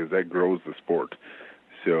standpoint, because that grows the sport.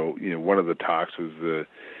 So, one of the talks was,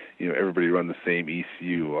 everybody run the same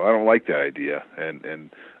ECU. Well, I don't like that idea, and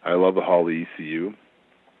I love the Holley ECU,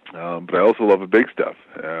 but I also love the big stuff.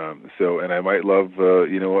 And I might love,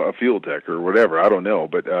 a Fuel Tech or whatever. I don't know,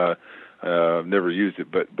 but I've never used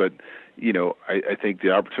it. But I think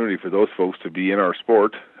the opportunity for those folks to be in our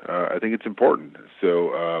sport, I think it's important.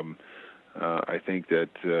 So, I think that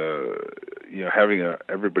having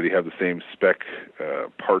everybody have the same spec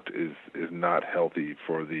part is not healthy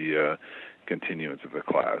for the continuance of the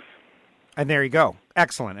class. And there you go.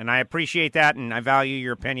 Excellent. And I appreciate that, and I value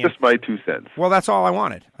your opinion. Just my 2 cents. Well, that's all I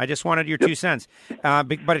wanted. I just wanted your 2 cents.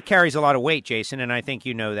 But it carries a lot of weight, Jason, and I think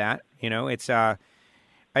you know that. It's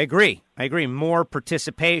I agree. More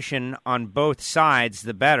participation on both sides,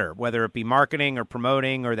 the better, whether it be marketing or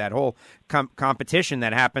promoting or that whole competition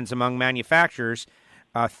that happens among manufacturers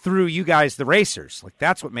through you guys, the racers. Like,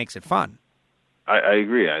 that's what makes it fun. I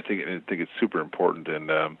agree. I think it's super important. And,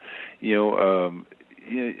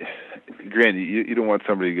 granted, you don't want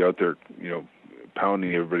somebody to go out there,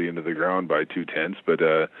 pounding everybody into the ground by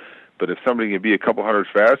 0.2, but if somebody can be a couple hundreds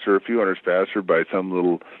faster, a few hundreds faster by some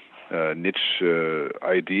little niche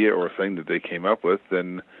idea or thing that they came up with,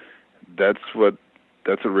 then that's what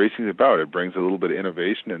racing is about. It brings a little bit of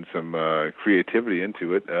innovation and some creativity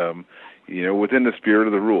into it, within the spirit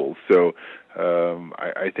of the rules. So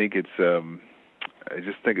I think I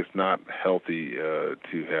just think it's not healthy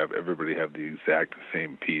to have everybody have the exact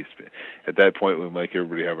same piece. At that point, we'll make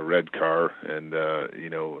everybody have a red car and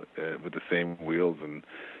with the same wheels and.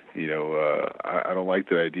 I don't like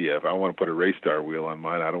that idea. If I want to put a Race Star wheel on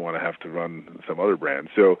mine, I don't want to have to run some other brand.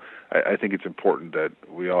 So I think it's important that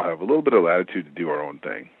we all have a little bit of latitude to do our own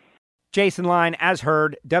thing. Jason Line, as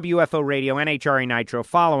heard, WFO Radio, NHRA Nitro,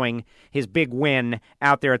 following his big win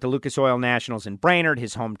out there at the Lucas Oil Nationals in Brainerd,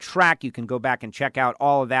 his home track. You can go back and check out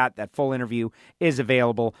all of that. That full interview is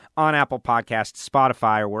available on Apple Podcasts,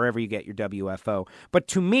 Spotify, or wherever you get your WFO. But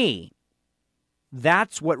to me,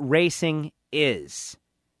 that's what racing is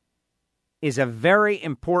a very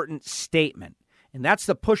important statement. And that's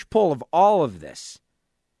the push-pull of all of this.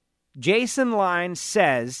 Jason Line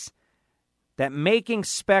says that making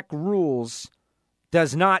spec rules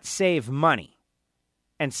does not save money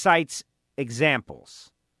and cites examples.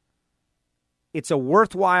 It's a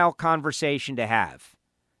worthwhile conversation to have.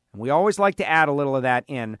 And we always like to add a little of that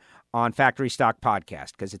in on Factory Stock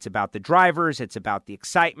Podcast, because it's about the drivers, it's about the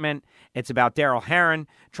excitement, it's about Daryl Herron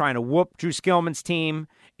trying to whoop Drew Skillman's team,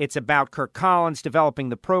 it's about Kirk Collins developing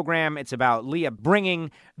the program, it's about Leah bringing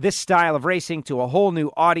this style of racing to a whole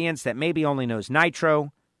new audience that maybe only knows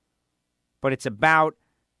Nitro, but it's about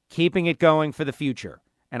keeping it going for the future.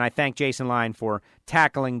 And I thank Jason Line for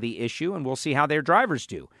tackling the issue, and we'll see how their drivers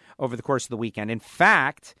do over the course of the weekend. In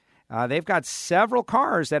fact, they've got several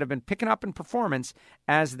cars that have been picking up in performance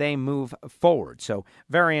as they move forward. So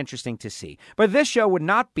very interesting to see. But this show would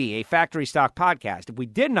not be a Factory Stock Podcast if we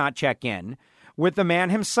did not check in with the man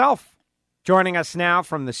himself, Joining us now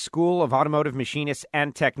from the School of Automotive Machinists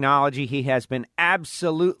and Technology, he has been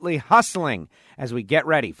absolutely hustling as we get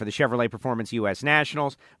ready for the Chevrolet Performance U.S.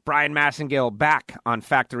 Nationals. Brian Massengill back on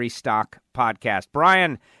Factory Stock Podcast.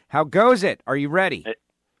 Brian, how goes it? Are you ready?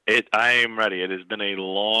 I am ready. It has been a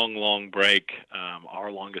long break,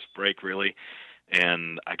 our longest break, really,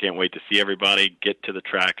 and I can't wait to see everybody get to the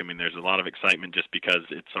track. I mean, there's a lot of excitement just because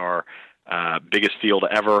it's our biggest field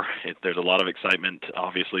ever. There's a lot of excitement,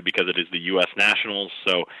 obviously, because it is the U.S. Nationals,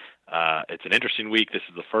 so it's an interesting week. This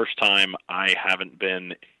is the first time I haven't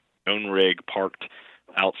been own rig parked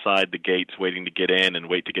outside the gates waiting to get in and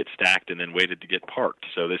wait to get stacked and then waited to get parked.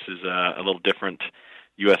 So this is a little different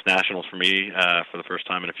U.S. Nationals for me for the first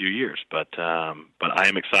time in a few years. But I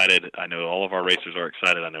am excited. I know all of our racers are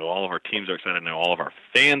excited. I know all of our teams are excited. I know all of our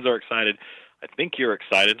fans are excited. I think you're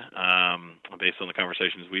excited based on the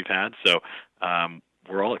conversations we've had. So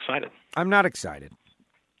we're all excited. I'm not excited.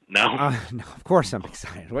 No? No, of course I'm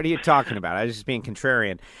excited. What are you talking about? I was just being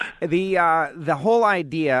contrarian. The whole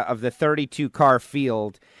idea of the 32-car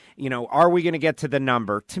field, are we going to get to the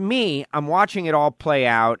number? To me, I'm watching it all play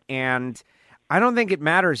out, and I don't think it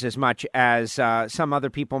matters as much as some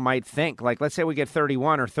other people might think. Like, let's say we get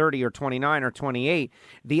 31 or 30 or 29 or 28.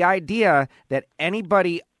 The idea that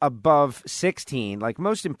anybody above 16, like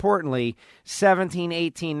most importantly, 17,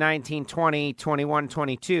 18, 19, 20, 21,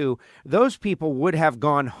 22, those people would have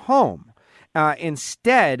gone home.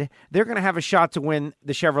 Instead, they're going to have a shot to win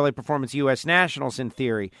the Chevrolet Performance U.S. Nationals in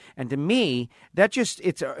theory. And to me, that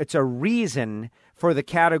it's a reason for the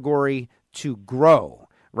category to grow.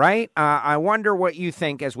 Right? I wonder what you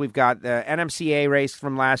think as we've got the NMCA race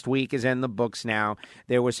from last week is in the books now.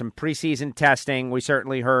 There was some preseason testing. We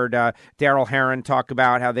certainly heard Daryl Herron talk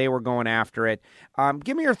about how they were going after it.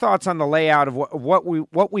 Give me your thoughts on the layout of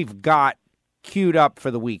what we've got queued up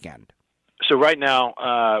for the weekend. So right now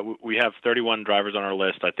we have 31 drivers on our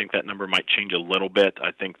list. I think that number might change a little bit.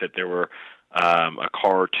 I think that there were a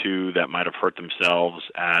car or two that might have hurt themselves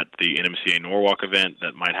at the NMCA Norwalk event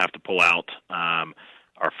that might have to pull out.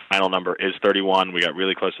 Our final number is 31. We got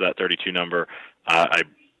really close to that 32 number.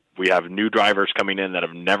 We have new drivers coming in that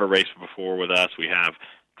have never raced before with us. We have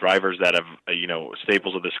drivers that have,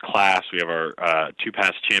 staples of this class. We have our two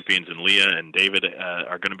past champions in Leah and David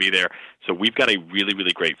are going to be there. So we've got a really,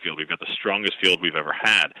 really great field. We've got the strongest field we've ever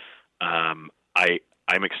had. I'm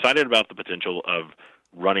excited about the potential of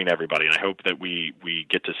running everybody, and I hope that we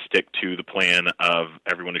get to stick to the plan of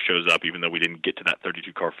everyone who shows up, even though we didn't get to that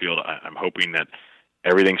 32-car field. I'm hoping that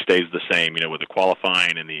everything stays the same, with the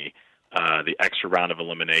qualifying and the extra round of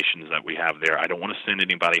eliminations that we have there. I don't want to send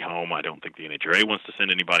anybody home. I don't think the NHRA wants to send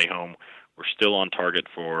anybody home. We're still on target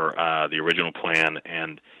for the original plan,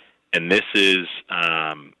 and this is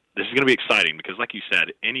going to be exciting because, like you said,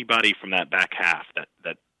 anybody from that back half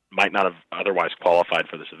that might not have otherwise qualified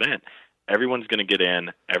for this event, everyone's going to get in.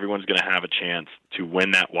 Everyone's going to have a chance to win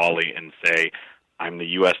that Wally and say, I'm the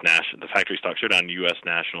U.S. the Factory Stock Showdown U.S.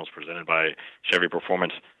 Nationals presented by Chevy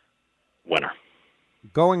Performance winner.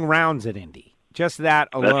 Going rounds at Indy. Just that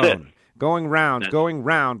alone. That's it. Going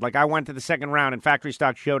round. Like I went to the second round in Factory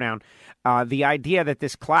Stock Showdown. The idea that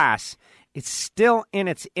this class is still in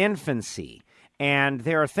its infancy and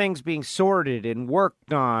there are things being sorted and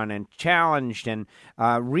worked on and challenged and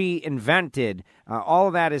reinvented. All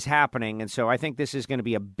of that is happening, and so I think this is going to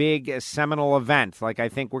be a big seminal event. Like I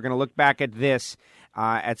think we're going to look back at this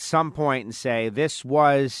at some point and say this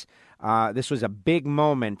was a big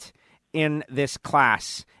moment in this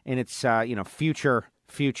class in its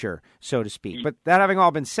future, so to speak. But that having all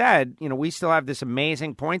been said, we still have this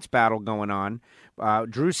amazing points battle going on.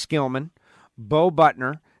 Drew Skillman, Bo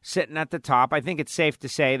Butner sitting at the top. I think it's safe to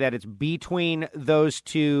say that it's between those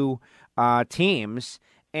two teams.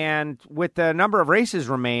 And with the number of races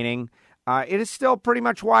remaining, it is still pretty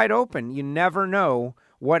much wide open. You never know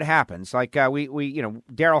what happens. Like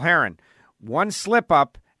Daryl Herron, one slip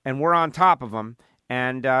up and we're on top of him.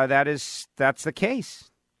 And that's the case.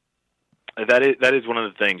 That is one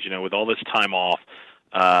of the things, with all this time off,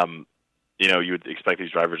 you would expect these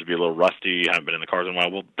drivers to be a little rusty, haven't been in the cars in a while.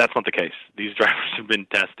 Well, that's not the case. These drivers have been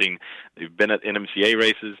testing. They've been at NMCA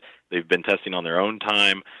races. They've been testing on their own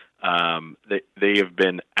time. They have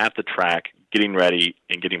been at the track getting ready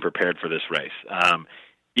and getting prepared for this race.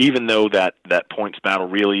 Even though that points battle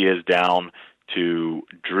really is down to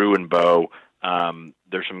Drew and Bo,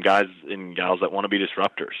 there's some guys and gals that want to be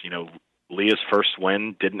disruptors. Leah's first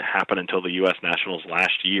win didn't happen until the U.S. Nationals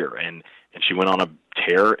last year, and she went on a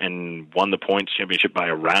tear and won the points championship by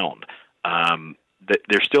a round.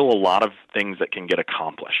 There's still a lot of things that can get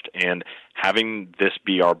accomplished, and having this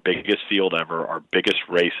be our biggest field ever, our biggest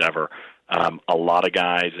race ever, A lot of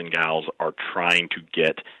guys and gals are trying to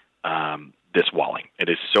get this walling. It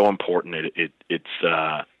is so important.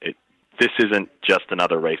 This isn't just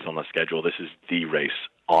another race on the schedule. This is the race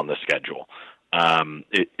on the schedule.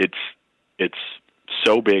 It's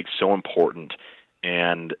so big, so important,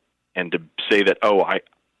 and to say that, I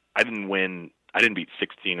didn't win, I didn't beat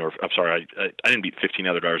 16, or I'm sorry, I didn't beat 15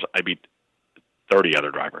 other drivers. I beat 30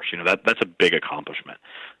 other drivers. That's a big accomplishment.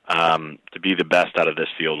 To be the best out of this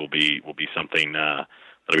field will be something that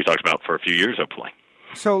we talked about for a few years, hopefully.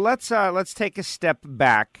 So let's take a step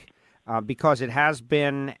back because it has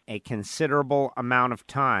been a considerable amount of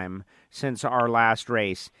time since our last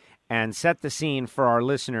race, and set the scene for our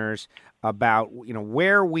listeners about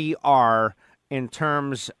where we are in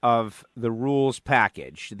terms of the rules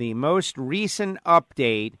package. The most recent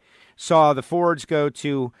update saw the Fords go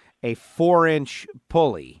to a 4-inch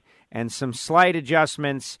pulley and some slight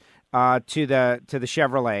adjustments to the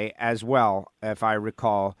Chevrolet as well, if I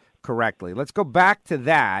recall correctly. Let's go back to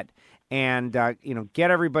that and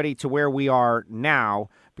get everybody to where we are now,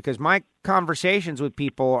 because my conversations with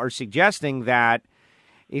people are suggesting that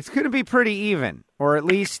it's going to be pretty even, or at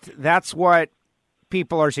least that's what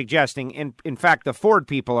people are suggesting. In fact, the Ford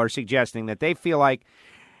people are suggesting that they feel like,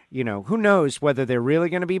 who knows whether they're really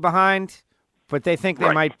going to be behind, but they think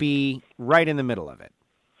they might be right in the middle of it.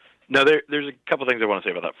 No, there's a couple things I want to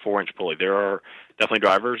say about that 4-inch pulley. There are definitely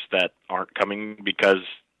drivers that aren't coming because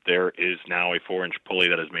there is now a 4-inch pulley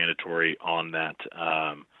that is mandatory on that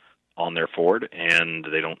on their Ford, and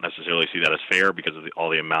they don't necessarily see that as fair because of all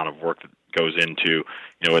the amount of work that goes into,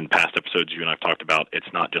 in past episodes you and I've talked about, it's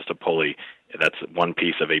not just a pulley. That's one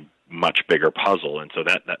piece of a much bigger puzzle, and so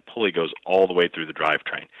that pulley goes all the way through the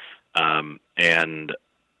drivetrain. And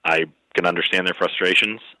I can understand their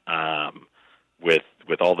frustrations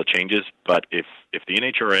with all the changes, but if the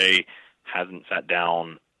NHRA hasn't sat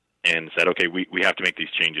down and said, okay, we have to make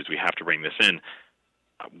these changes, we have to bring this in,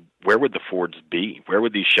 where would the Fords be? Where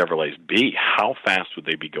would these Chevrolets be? How fast would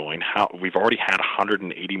they be going? We've already had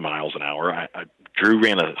 180 miles an hour. Drew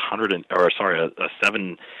ran a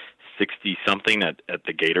 760 something at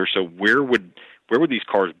the Gator. So where would these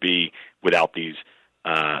cars be without these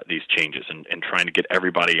changes and trying to get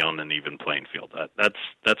everybody on an even playing field?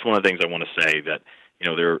 That's one of the things I want to say, that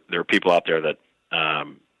there are people out there that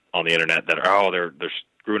on the internet that are they're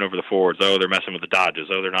screwing over the Fords. They're messing with the Dodges.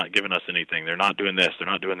 They're not giving us anything. They're not doing this. They're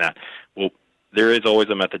not doing that. Well, there is always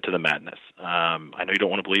a method to the madness. I know you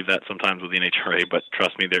don't want to believe that sometimes with the NHRA, but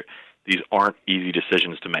trust me, these aren't easy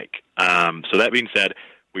decisions to make. So that being said,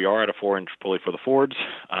 we are at a 4-inch pulley for the Fords,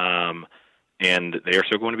 and they are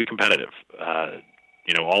still going to be competitive.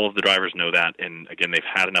 All of the drivers know that, and again, they've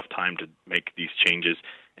had enough time to make these changes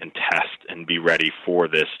and test and be ready for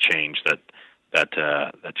this change that's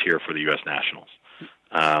here for the U.S. Nationals.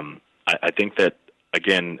 I think that,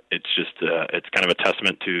 again, it's just it's kind of a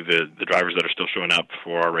testament to the drivers that are still showing up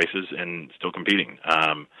for our races and still competing.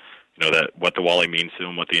 That what the Wally means to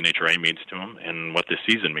them, what the NHRA means to them, and what this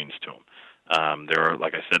season means to them. There are,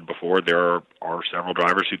 like I said before, there are several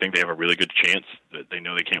drivers who think they have a really good chance. That they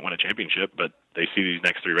know they can't win a championship, but they see these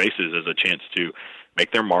next 3 races as a chance to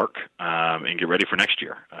make their mark and get ready for next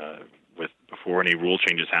year, before any rule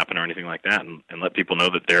changes happen or anything like that, and let people know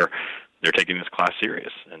that they're taking this class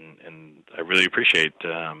serious. And I really appreciate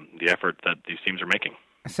the effort that these teams are making.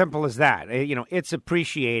 Simple as that. It's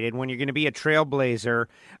appreciated. When you're going to be a trailblazer,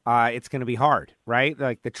 it's going to be hard, right?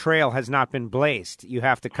 Like, the trail has not been blazed. You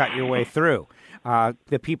have to cut your way through.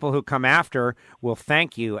 The people who come after will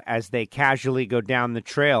thank you as they casually go down the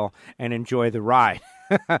trail and enjoy the ride.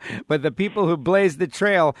 But the people who blaze the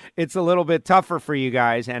trail, it's a little bit tougher for you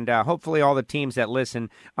guys. And hopefully all the teams that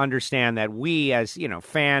listen understand that we, as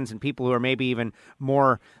fans and people who are maybe even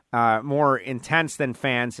more intense than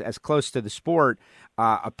fans, as close to the sport,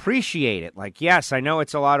 appreciate it. Like, yes, I know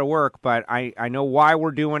it's a lot of work, but I know why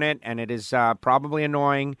we're doing it, and it is probably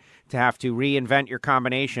annoying to have to reinvent your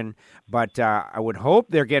combination. But I would hope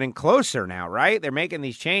they're getting closer now, right? They're making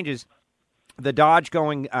these changes. The Dodge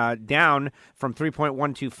going down from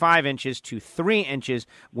 3.125 inches to 3 inches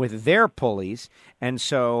with their pulleys. And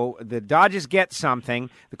so the Dodges get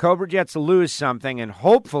something, the Cobra Jets lose something, and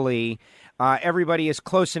hopefully everybody is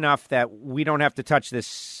close enough that we don't have to touch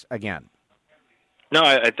this again. No,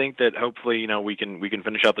 I think that hopefully, we can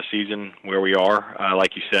finish out the season where we are.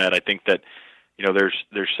 Like you said, I think that,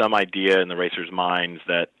 there's some idea in the racers' minds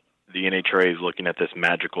that the NHRA is looking at this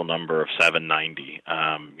magical number of 790.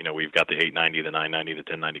 We've got the 890, the 990, the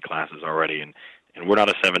 1090 classes already, and we're not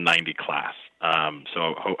a 790 class.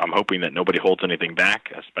 So I'm hoping that nobody holds anything back,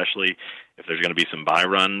 especially if there's going to be some buy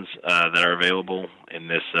runs that are available in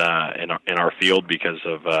this in our field because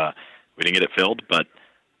of we didn't get it filled, but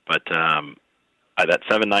that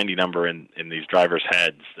 790 number in these drivers'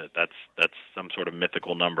 heads, that's some sort of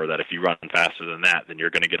mythical number that if you run faster than that, then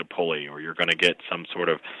you're going to get a pulley or you're going to get some sort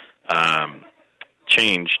of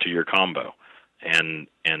change to your combo. And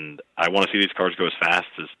I want to see these cars go as fast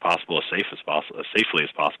as possible, as safely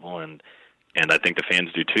as possible, and I think the fans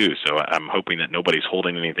do too. So I'm hoping that nobody's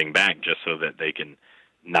holding anything back just so that they can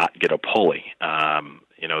not get a pulley.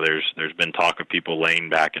 There's been talk of people laying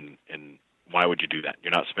back, and why would you do that?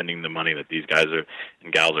 You're not spending the money that these guys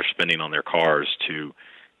and gals are spending on their cars to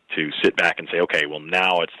sit back and say, okay, well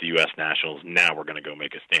now it's the U.S. Nationals. Now we're going to go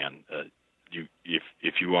make a stand.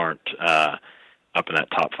 If you aren't up in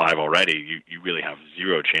that top 5 already, you really have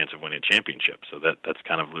zero chance of winning a championship. So that's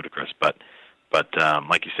kind of ludicrous. But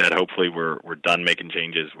like you said, hopefully we're done making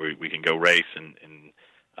changes. We can go race, and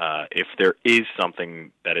if there is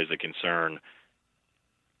something that is a concern,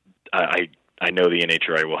 I know the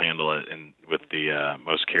NHRA will handle it and with the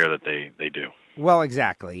most care that they do. Well,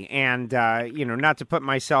 exactly. And, not to put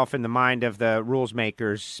myself in the mind of the rules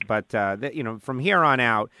makers, but, from here on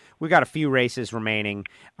out, we got a few races remaining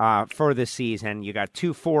for the season. You got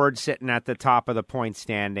 2 Fords sitting at the top of the point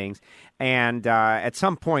standings. And at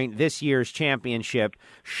some point, this year's championship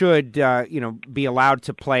should, be allowed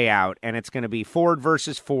to play out. And it's going to be Ford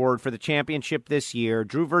versus Ford for the championship this year,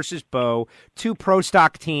 Drew versus Bo, 2 pro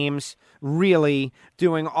stock teams really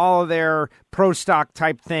doing all of their pro stock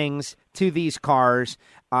type things to these cars.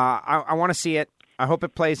 I want to see it. I hope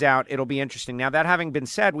it plays out. It'll be interesting. Now, that having been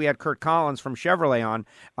said, we had Kurt Collins from Chevrolet on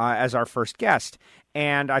as our first guest,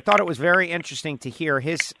 and I thought it was very interesting to hear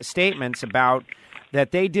his statements about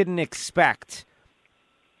that they didn't expect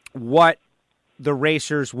what the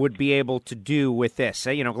racers would be able to do with this.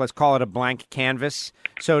 Let's call it a blank canvas,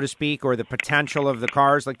 so to speak, or the potential of the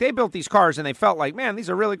cars. Like, they built these cars and they felt like, man, these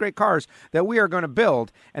are really great cars that we are going to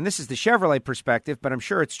build. And this is the Chevrolet perspective, but I'm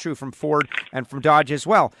sure it's true from Ford and from Dodge as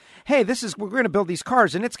well. Hey, we're going to build these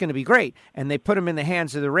cars and it's going to be great. And they put them in the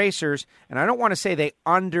hands of the racers. And I don't want to say they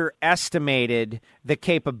underestimated the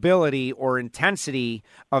capability or intensity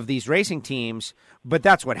of these racing teams, but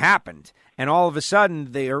that's what happened. And all of a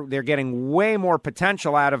sudden, they're getting way more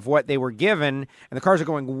potential out of what they were given, and the cars are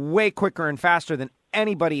going way quicker and faster than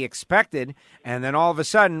anybody expected. And then all of a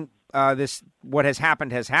sudden, what has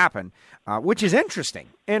happened, which is interesting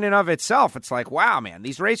in and of itself. It's like, wow, man,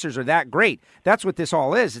 these racers are that great. That's what this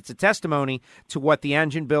all is. It's a testimony to what the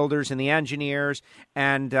engine builders and the engineers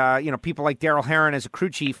and people like Daryl Herron as a crew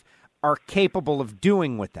chief are capable of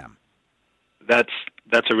doing with them.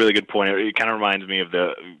 That's a really good point. It kind of reminds me of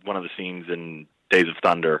one of the scenes in Days of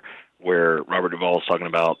Thunder where Robert Duvall is talking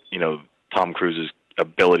about, Tom Cruise's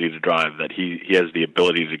ability to drive, that he has the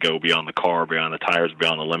ability to go beyond the car, beyond the tires,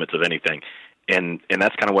 beyond the limits of anything. And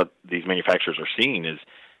that's kind of what these manufacturers are seeing is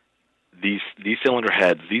these cylinder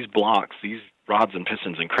heads, these blocks, these rods and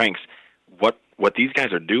pistons and cranks. What these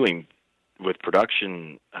guys are doing with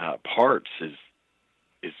production parts is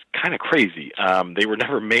kind of crazy. They were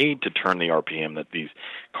never made to turn the RPM that these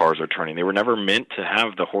cars are turning. They were never meant to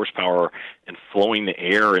have the horsepower and flowing the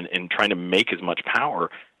air and trying to make as much power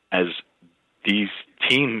as these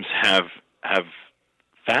teams have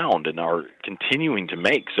found and are continuing to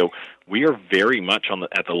make. So we are very much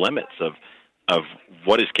at the limits of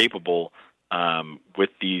what is capable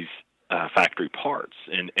with these factory parts.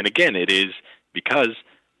 And again, it is because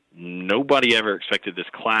nobody ever expected this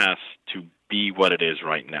class to be what it is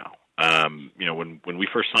right now. When we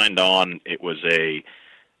first signed on, it was a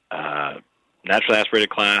naturally aspirated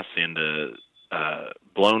class and a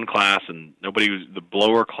blown class, and the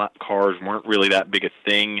blower cars weren't really that big a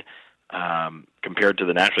thing compared to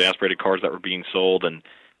the naturally aspirated cars that were being sold, and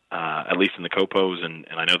at least in the Copos, and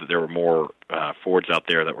I know that there were more Fords out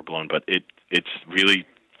there that were blown, but it's really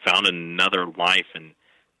found another life and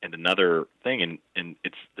another thing, and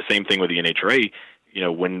it's the same thing with the NHRA.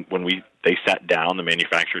 When they sat down, the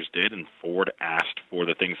manufacturers did, and Ford asked for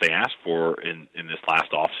the things they asked for in this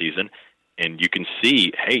last off season, and you can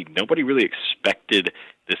see, hey, nobody really expected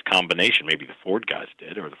this combination. Maybe the Ford guys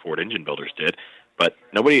did, or the Ford engine builders did, but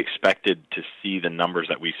nobody expected to see the numbers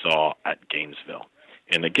that we saw at Gainesville.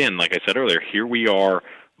 And again, like I said earlier, here we are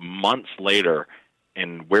months later,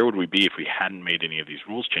 and where would we be if we hadn't made any of these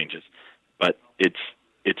rules changes? But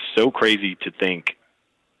it's so crazy to think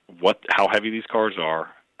how heavy these cars are,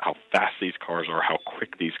 how fast these cars are, how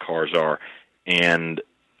quick these cars are, and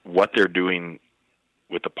what they're doing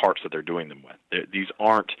with the parts that they're doing them with. These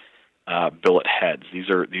aren't billet heads. These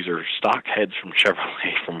are stock heads from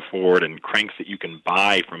Chevrolet, from Ford, and cranks that you can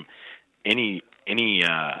buy from any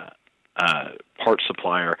parts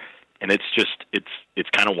supplier, and it's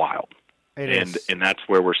kind of wild. And that's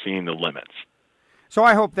where we're seeing the limits. So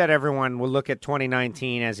I hope that everyone will look at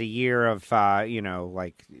 2019 as a year of,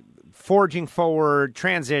 like forging forward,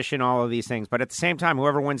 transition, all of these things. But at the same time,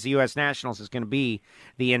 whoever wins the U.S. Nationals is going to be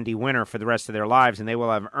the Indy winner for the rest of their lives, and they will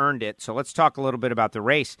have earned it. So let's talk a little bit about the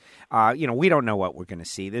race. We don't know what we're going to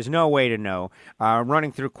see. There's no way to know.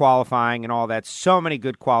 Running through qualifying and all that, so many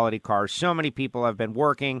good quality cars, so many people have been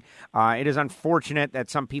working. It is unfortunate that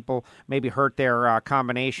some people maybe hurt their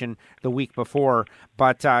combination the week before.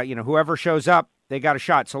 But, whoever shows up, they got a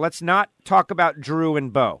shot. So let's not talk about Drew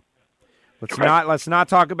and Bo. Let's not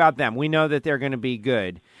talk about them. We know that they're going to be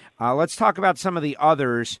good. Let's talk about some of the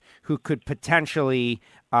others who could potentially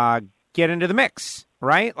get into the mix,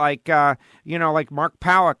 right? Like like Mark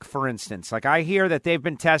Powick, for instance. Like I hear that they've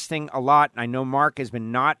been testing a lot. I know Mark has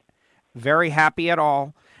been not very happy at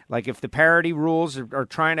all. Like if the parity rules are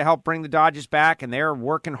trying to help bring the Dodges back and they're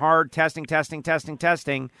working hard, testing,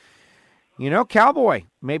 Cowboy,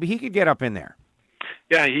 maybe he could get up in there.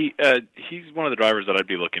 Yeah, he's one of the drivers that I'd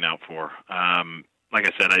be looking out for. Like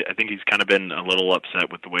I said, I think he's kind of been a little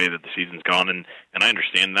upset with the way that the season's gone, and I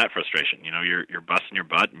understand that frustration. You're busting your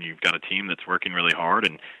butt, and you've got a team that's working really hard,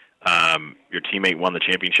 and your teammate won the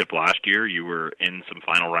championship last year. You were in some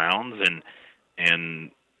final rounds,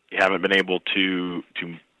 and you haven't been able to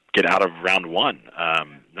get out of round one.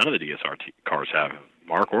 None of the DSR cars have,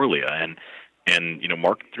 Mark or Leah, and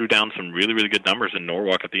Mark threw down some really, really good numbers in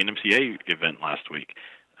Norwalk at the NMCA event last week.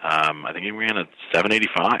 I think he ran a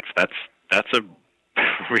 785. That's a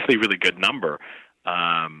really, really good number,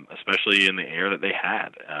 especially in the air that they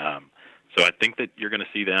had. So I think that you're going to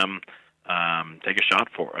see them take a shot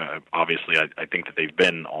for. Obviously, I think that they've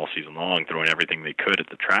been all season long throwing everything they could at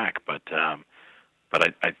the track, but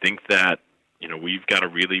I think that we've got a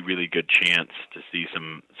really, really good chance to see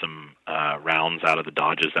some rounds out of the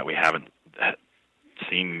Dodges that we haven't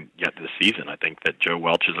seen yet this season. I think that Joe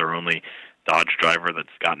Welch is our only Dodge driver that's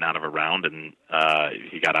gotten out of a round, and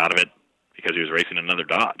he got out of it because he was racing another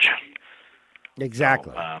Dodge.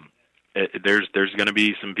 Exactly. So, there's going to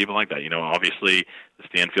be some people like that. Obviously the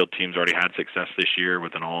Stanfield team's already had success this year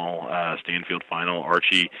with an all Stanfield final.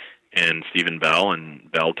 Archie and Stephen Bell, and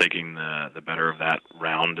Bell taking the better of that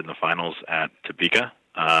round in the finals at Topeka.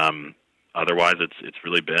 Otherwise, it's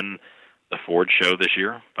really been the Ford show this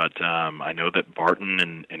year, but I know that Barton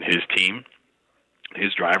and his team,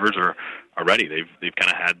 his drivers are ready. They've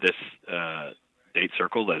kind of had this date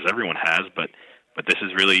circled, as everyone has, but this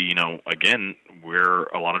is really again where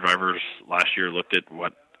a lot of drivers last year looked at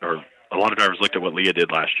what Leah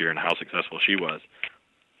did last year and how successful she was.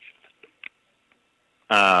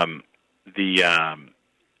 And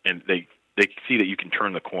they see that you can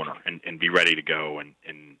turn the corner and be ready to go and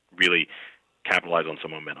really capitalize on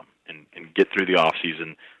some momentum and get through the off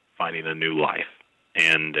season finding a new life.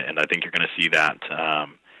 And I think you're going to see that.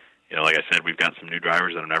 Like I said, we've got some new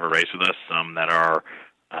drivers that have never raced with us, some that are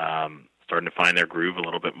starting to find their groove a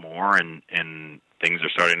little bit more, and things are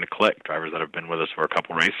starting to click. Drivers that have been with us for a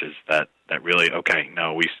couple races that really,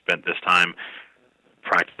 we spent this time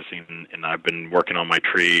practicing, and I've been working on my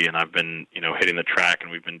tree, and I've been hitting the track, and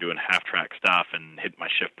we've been doing half track stuff and hitting my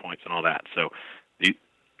shift points and all that. So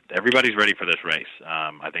everybody's ready for this race.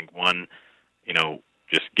 I think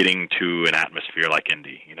just getting to an atmosphere like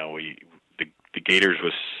Indy, the Gators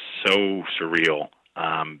was so surreal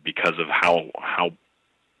because of how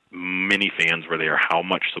many fans were there, how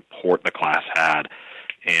much support the class had.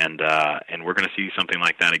 And we're going to see something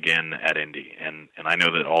like that again at Indy. And I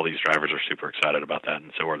know that all these drivers are super excited about that,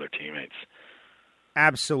 and so are their teammates.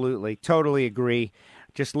 Absolutely. Totally agree.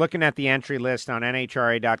 Just looking at the entry list on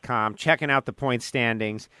NHRA.com, checking out the point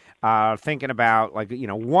standings, thinking about,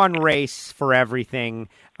 one race for everything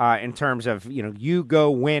in terms of, you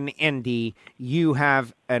go win Indy, you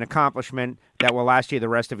have an accomplishment that will last you the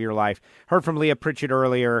rest of your life. Heard from Leah Pritchett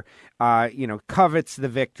earlier, covets the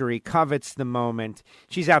victory, covets the moment.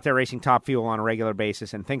 She's out there racing Top Fuel on a regular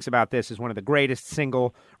basis and thinks about this as one of the greatest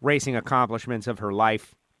single racing accomplishments of her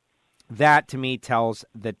life. That, to me, tells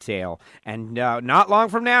the tale. And not long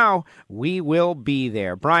from now, we will be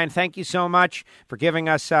there. Brian, thank you so much for giving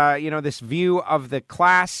us, this view of the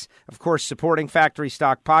class. Of course, supporting Factory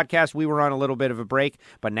Stock Podcast. We were on a little bit of a break,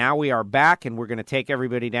 but now we are back, and we're going to take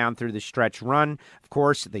everybody down through the stretch run. Of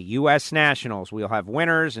course, the U.S. Nationals. We'll have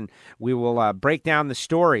winners, and we will break down the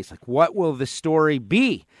stories. Like, what will the story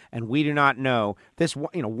be? And we do not know. This,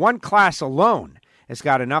 one class alone has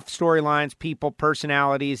got enough storylines, people,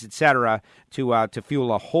 personalities, etc., to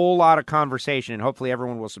fuel a whole lot of conversation. And hopefully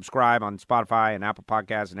everyone will subscribe on Spotify and Apple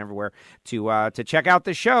Podcasts and everywhere to check out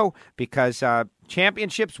the show, because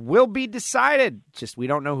championships will be decided. Just we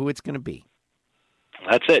don't know who it's going to be.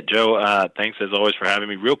 That's it, Joe. Thanks as always for having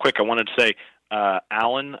me. Real quick, I wanted to say,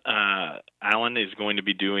 Alan is going to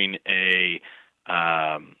be doing a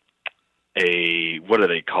what do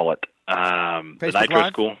they call it? The Nitro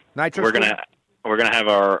Live? School. Nitro we're School? gonna have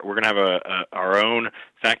our own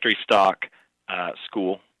factory stock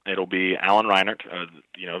school. It'll be Alan Reinert,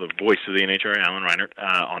 the voice of the NHRA, Alan Reinert,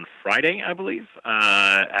 on Friday, I believe,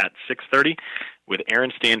 at 6:30 with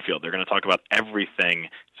Aaron Stanfield. They're going to talk about everything.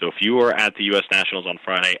 So if you are at the U.S. Nationals on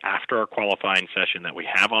Friday, after our qualifying session that we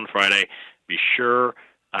have on Friday, be sure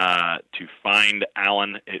to find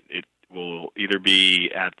Alan. It will either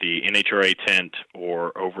be at the NHRA tent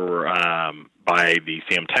or over by the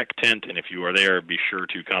Sam Tech tent. And if you are there, be sure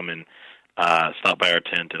to come and stop by our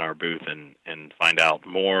tent and our booth and find out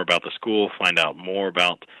more about the school, find out more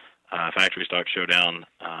about Factory Stock Showdown.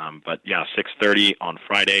 But yeah, 6:30 on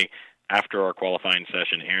Friday after our qualifying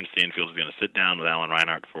session. Aaron Stanfield is going to sit down with Alan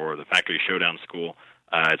Reinert for the Factory Showdown School.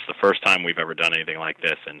 It's the first time we've ever done anything like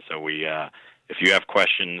this, and so if you have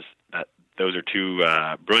questions, those are two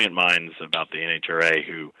brilliant minds about the NHRA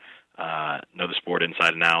who know the sport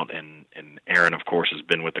inside and out, and Aaron, of course, has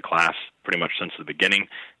been with the class pretty much since the beginning,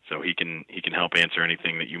 so he can help answer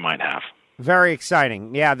anything that you might have. Very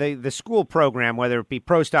exciting. Yeah, the school program, whether it be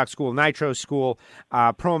Pro Stock School, Nitro School,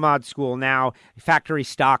 Pro Mod School, now Factory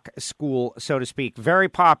Stock School, so to speak, very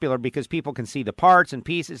popular because people can see the parts and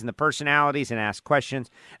pieces and the personalities and ask questions.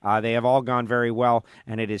 They have all gone very well,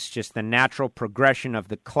 and it is just the natural progression of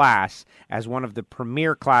the class as one of the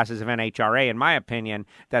premier classes of NHRA, in my opinion,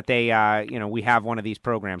 that they, we have one of these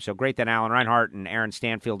programs. So great that Alan Reinert and Aaron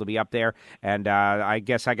Stanfield will be up there, and I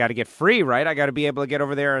guess I got to get free, right? I got to be able to get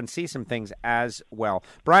over there and see some things as well.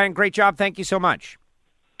 Brian, great job. Thank you so much.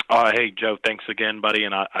 Hey, Joe, thanks again, buddy,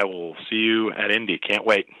 and I will see you at Indy. Can't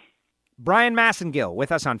wait. Brian Massengill with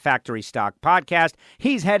us on Factory Stock Podcast.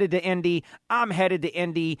 He's headed to Indy. I'm headed to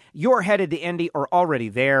Indy. You're headed to Indy or already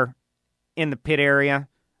there in the pit area,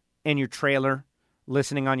 in your trailer,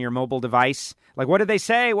 listening on your mobile device. Like, what did they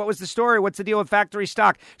say? What was the story? What's the deal with Factory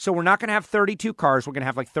Stock? So we're not going to have 32 cars. We're going to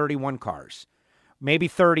have like 31 cars, maybe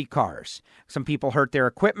 30 cars. Some people hurt their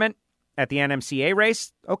equipment at the NMCA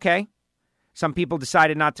race. Okay. Some people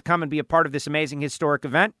decided not to come and be a part of this amazing historic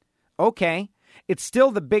event. Okay. It's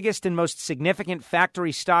still the biggest and most significant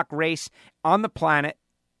factory stock race on the planet.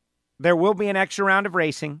 There will be an extra round of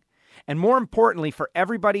racing. And more importantly, for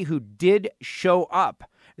everybody who did show up,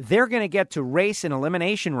 they're going to get to race an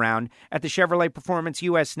elimination round at the Chevrolet Performance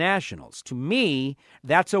U.S. Nationals. To me,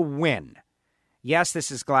 that's a win. Yes,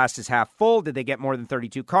 this is glass is half full. Did they get more than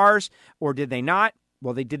 32 cars or did they not?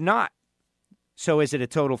 Well, they did not. So is it a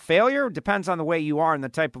total failure? It depends on the way you are and the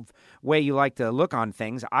type of way you like to look on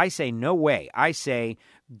things. I say no way. I say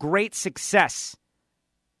great success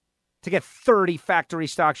to get 30 Factory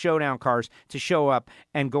Stock Showdown cars to show up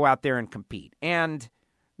and go out there and compete. And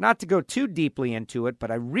not to go too deeply into it, but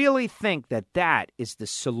I really think that that is the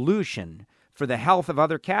solution for the health of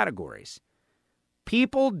other categories.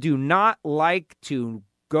 People do not like to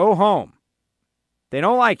go home. They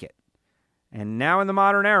don't like it. And now in the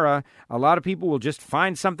modern era, a lot of people will just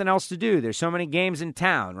find something else to do. There's so many games in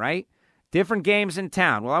town, right? Different games in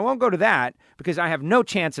town. Well, I won't go to that because I have no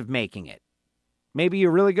chance of making it. Maybe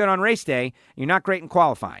you're really good on race day. You're not great in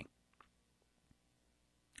qualifying.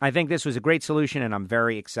 I think this was a great solution, and I'm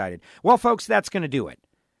very excited. Well, folks, that's going to do it.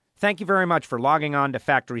 Thank you very much for logging on to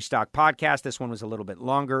Factory Stock Podcast. This one was a little bit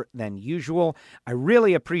longer than usual. I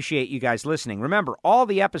really appreciate you guys listening. Remember, all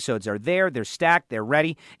the episodes are there. They're stacked. They're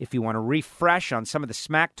ready. If you want to refresh on some of the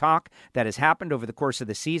smack talk that has happened over the course of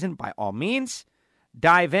the season, by all means,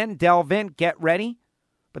 dive in, delve in, get ready.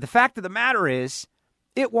 But the fact of the matter is,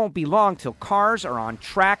 it won't be long till cars are on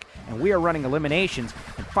track and we are running eliminations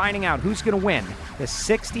and finding out who's going to win the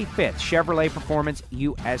 65th Chevrolet Performance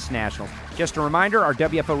U.S. Nationals. Just a reminder, our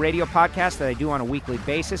WFO radio podcast that I do on a weekly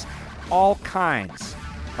basis, all kinds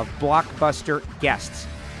of blockbuster guests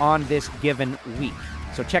on this given week.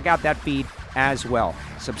 So check out that feed as well.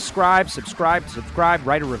 Subscribe,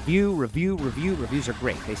 write a review. Reviews are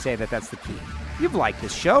great. They say that that's the key. You've liked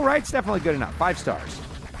this show, right? It's definitely good enough. 5 stars.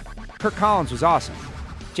 Kirk Collins was awesome.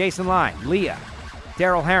 Jason Line, Leah,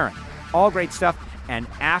 Daryl Herron, all great stuff. And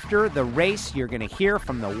after the race, you're going to hear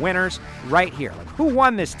from the winners right here. Like, who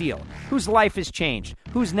won this deal? Whose life has changed?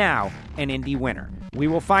 Who's now an Indy winner? We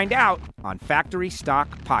will find out on Factory Stock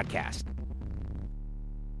Podcast.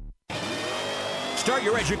 Start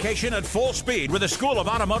your education at full speed with the School of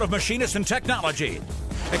Automotive Machinists and Technology.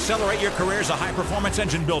 Accelerate your career as a high-performance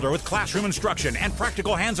engine builder with classroom instruction and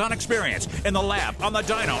practical hands-on experience in the lab, on the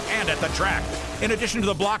dyno, and at the track. In addition to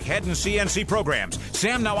the blockhead and CNC programs,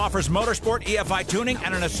 SAM now offers motorsport, EFI tuning,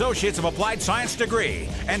 and an Associates of Applied Science degree.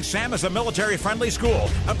 And SAM is a military-friendly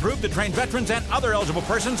school, approved to train veterans and other eligible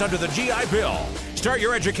persons under the GI Bill. Start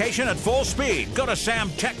your education at full speed. Go to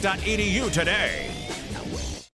samtech.edu today.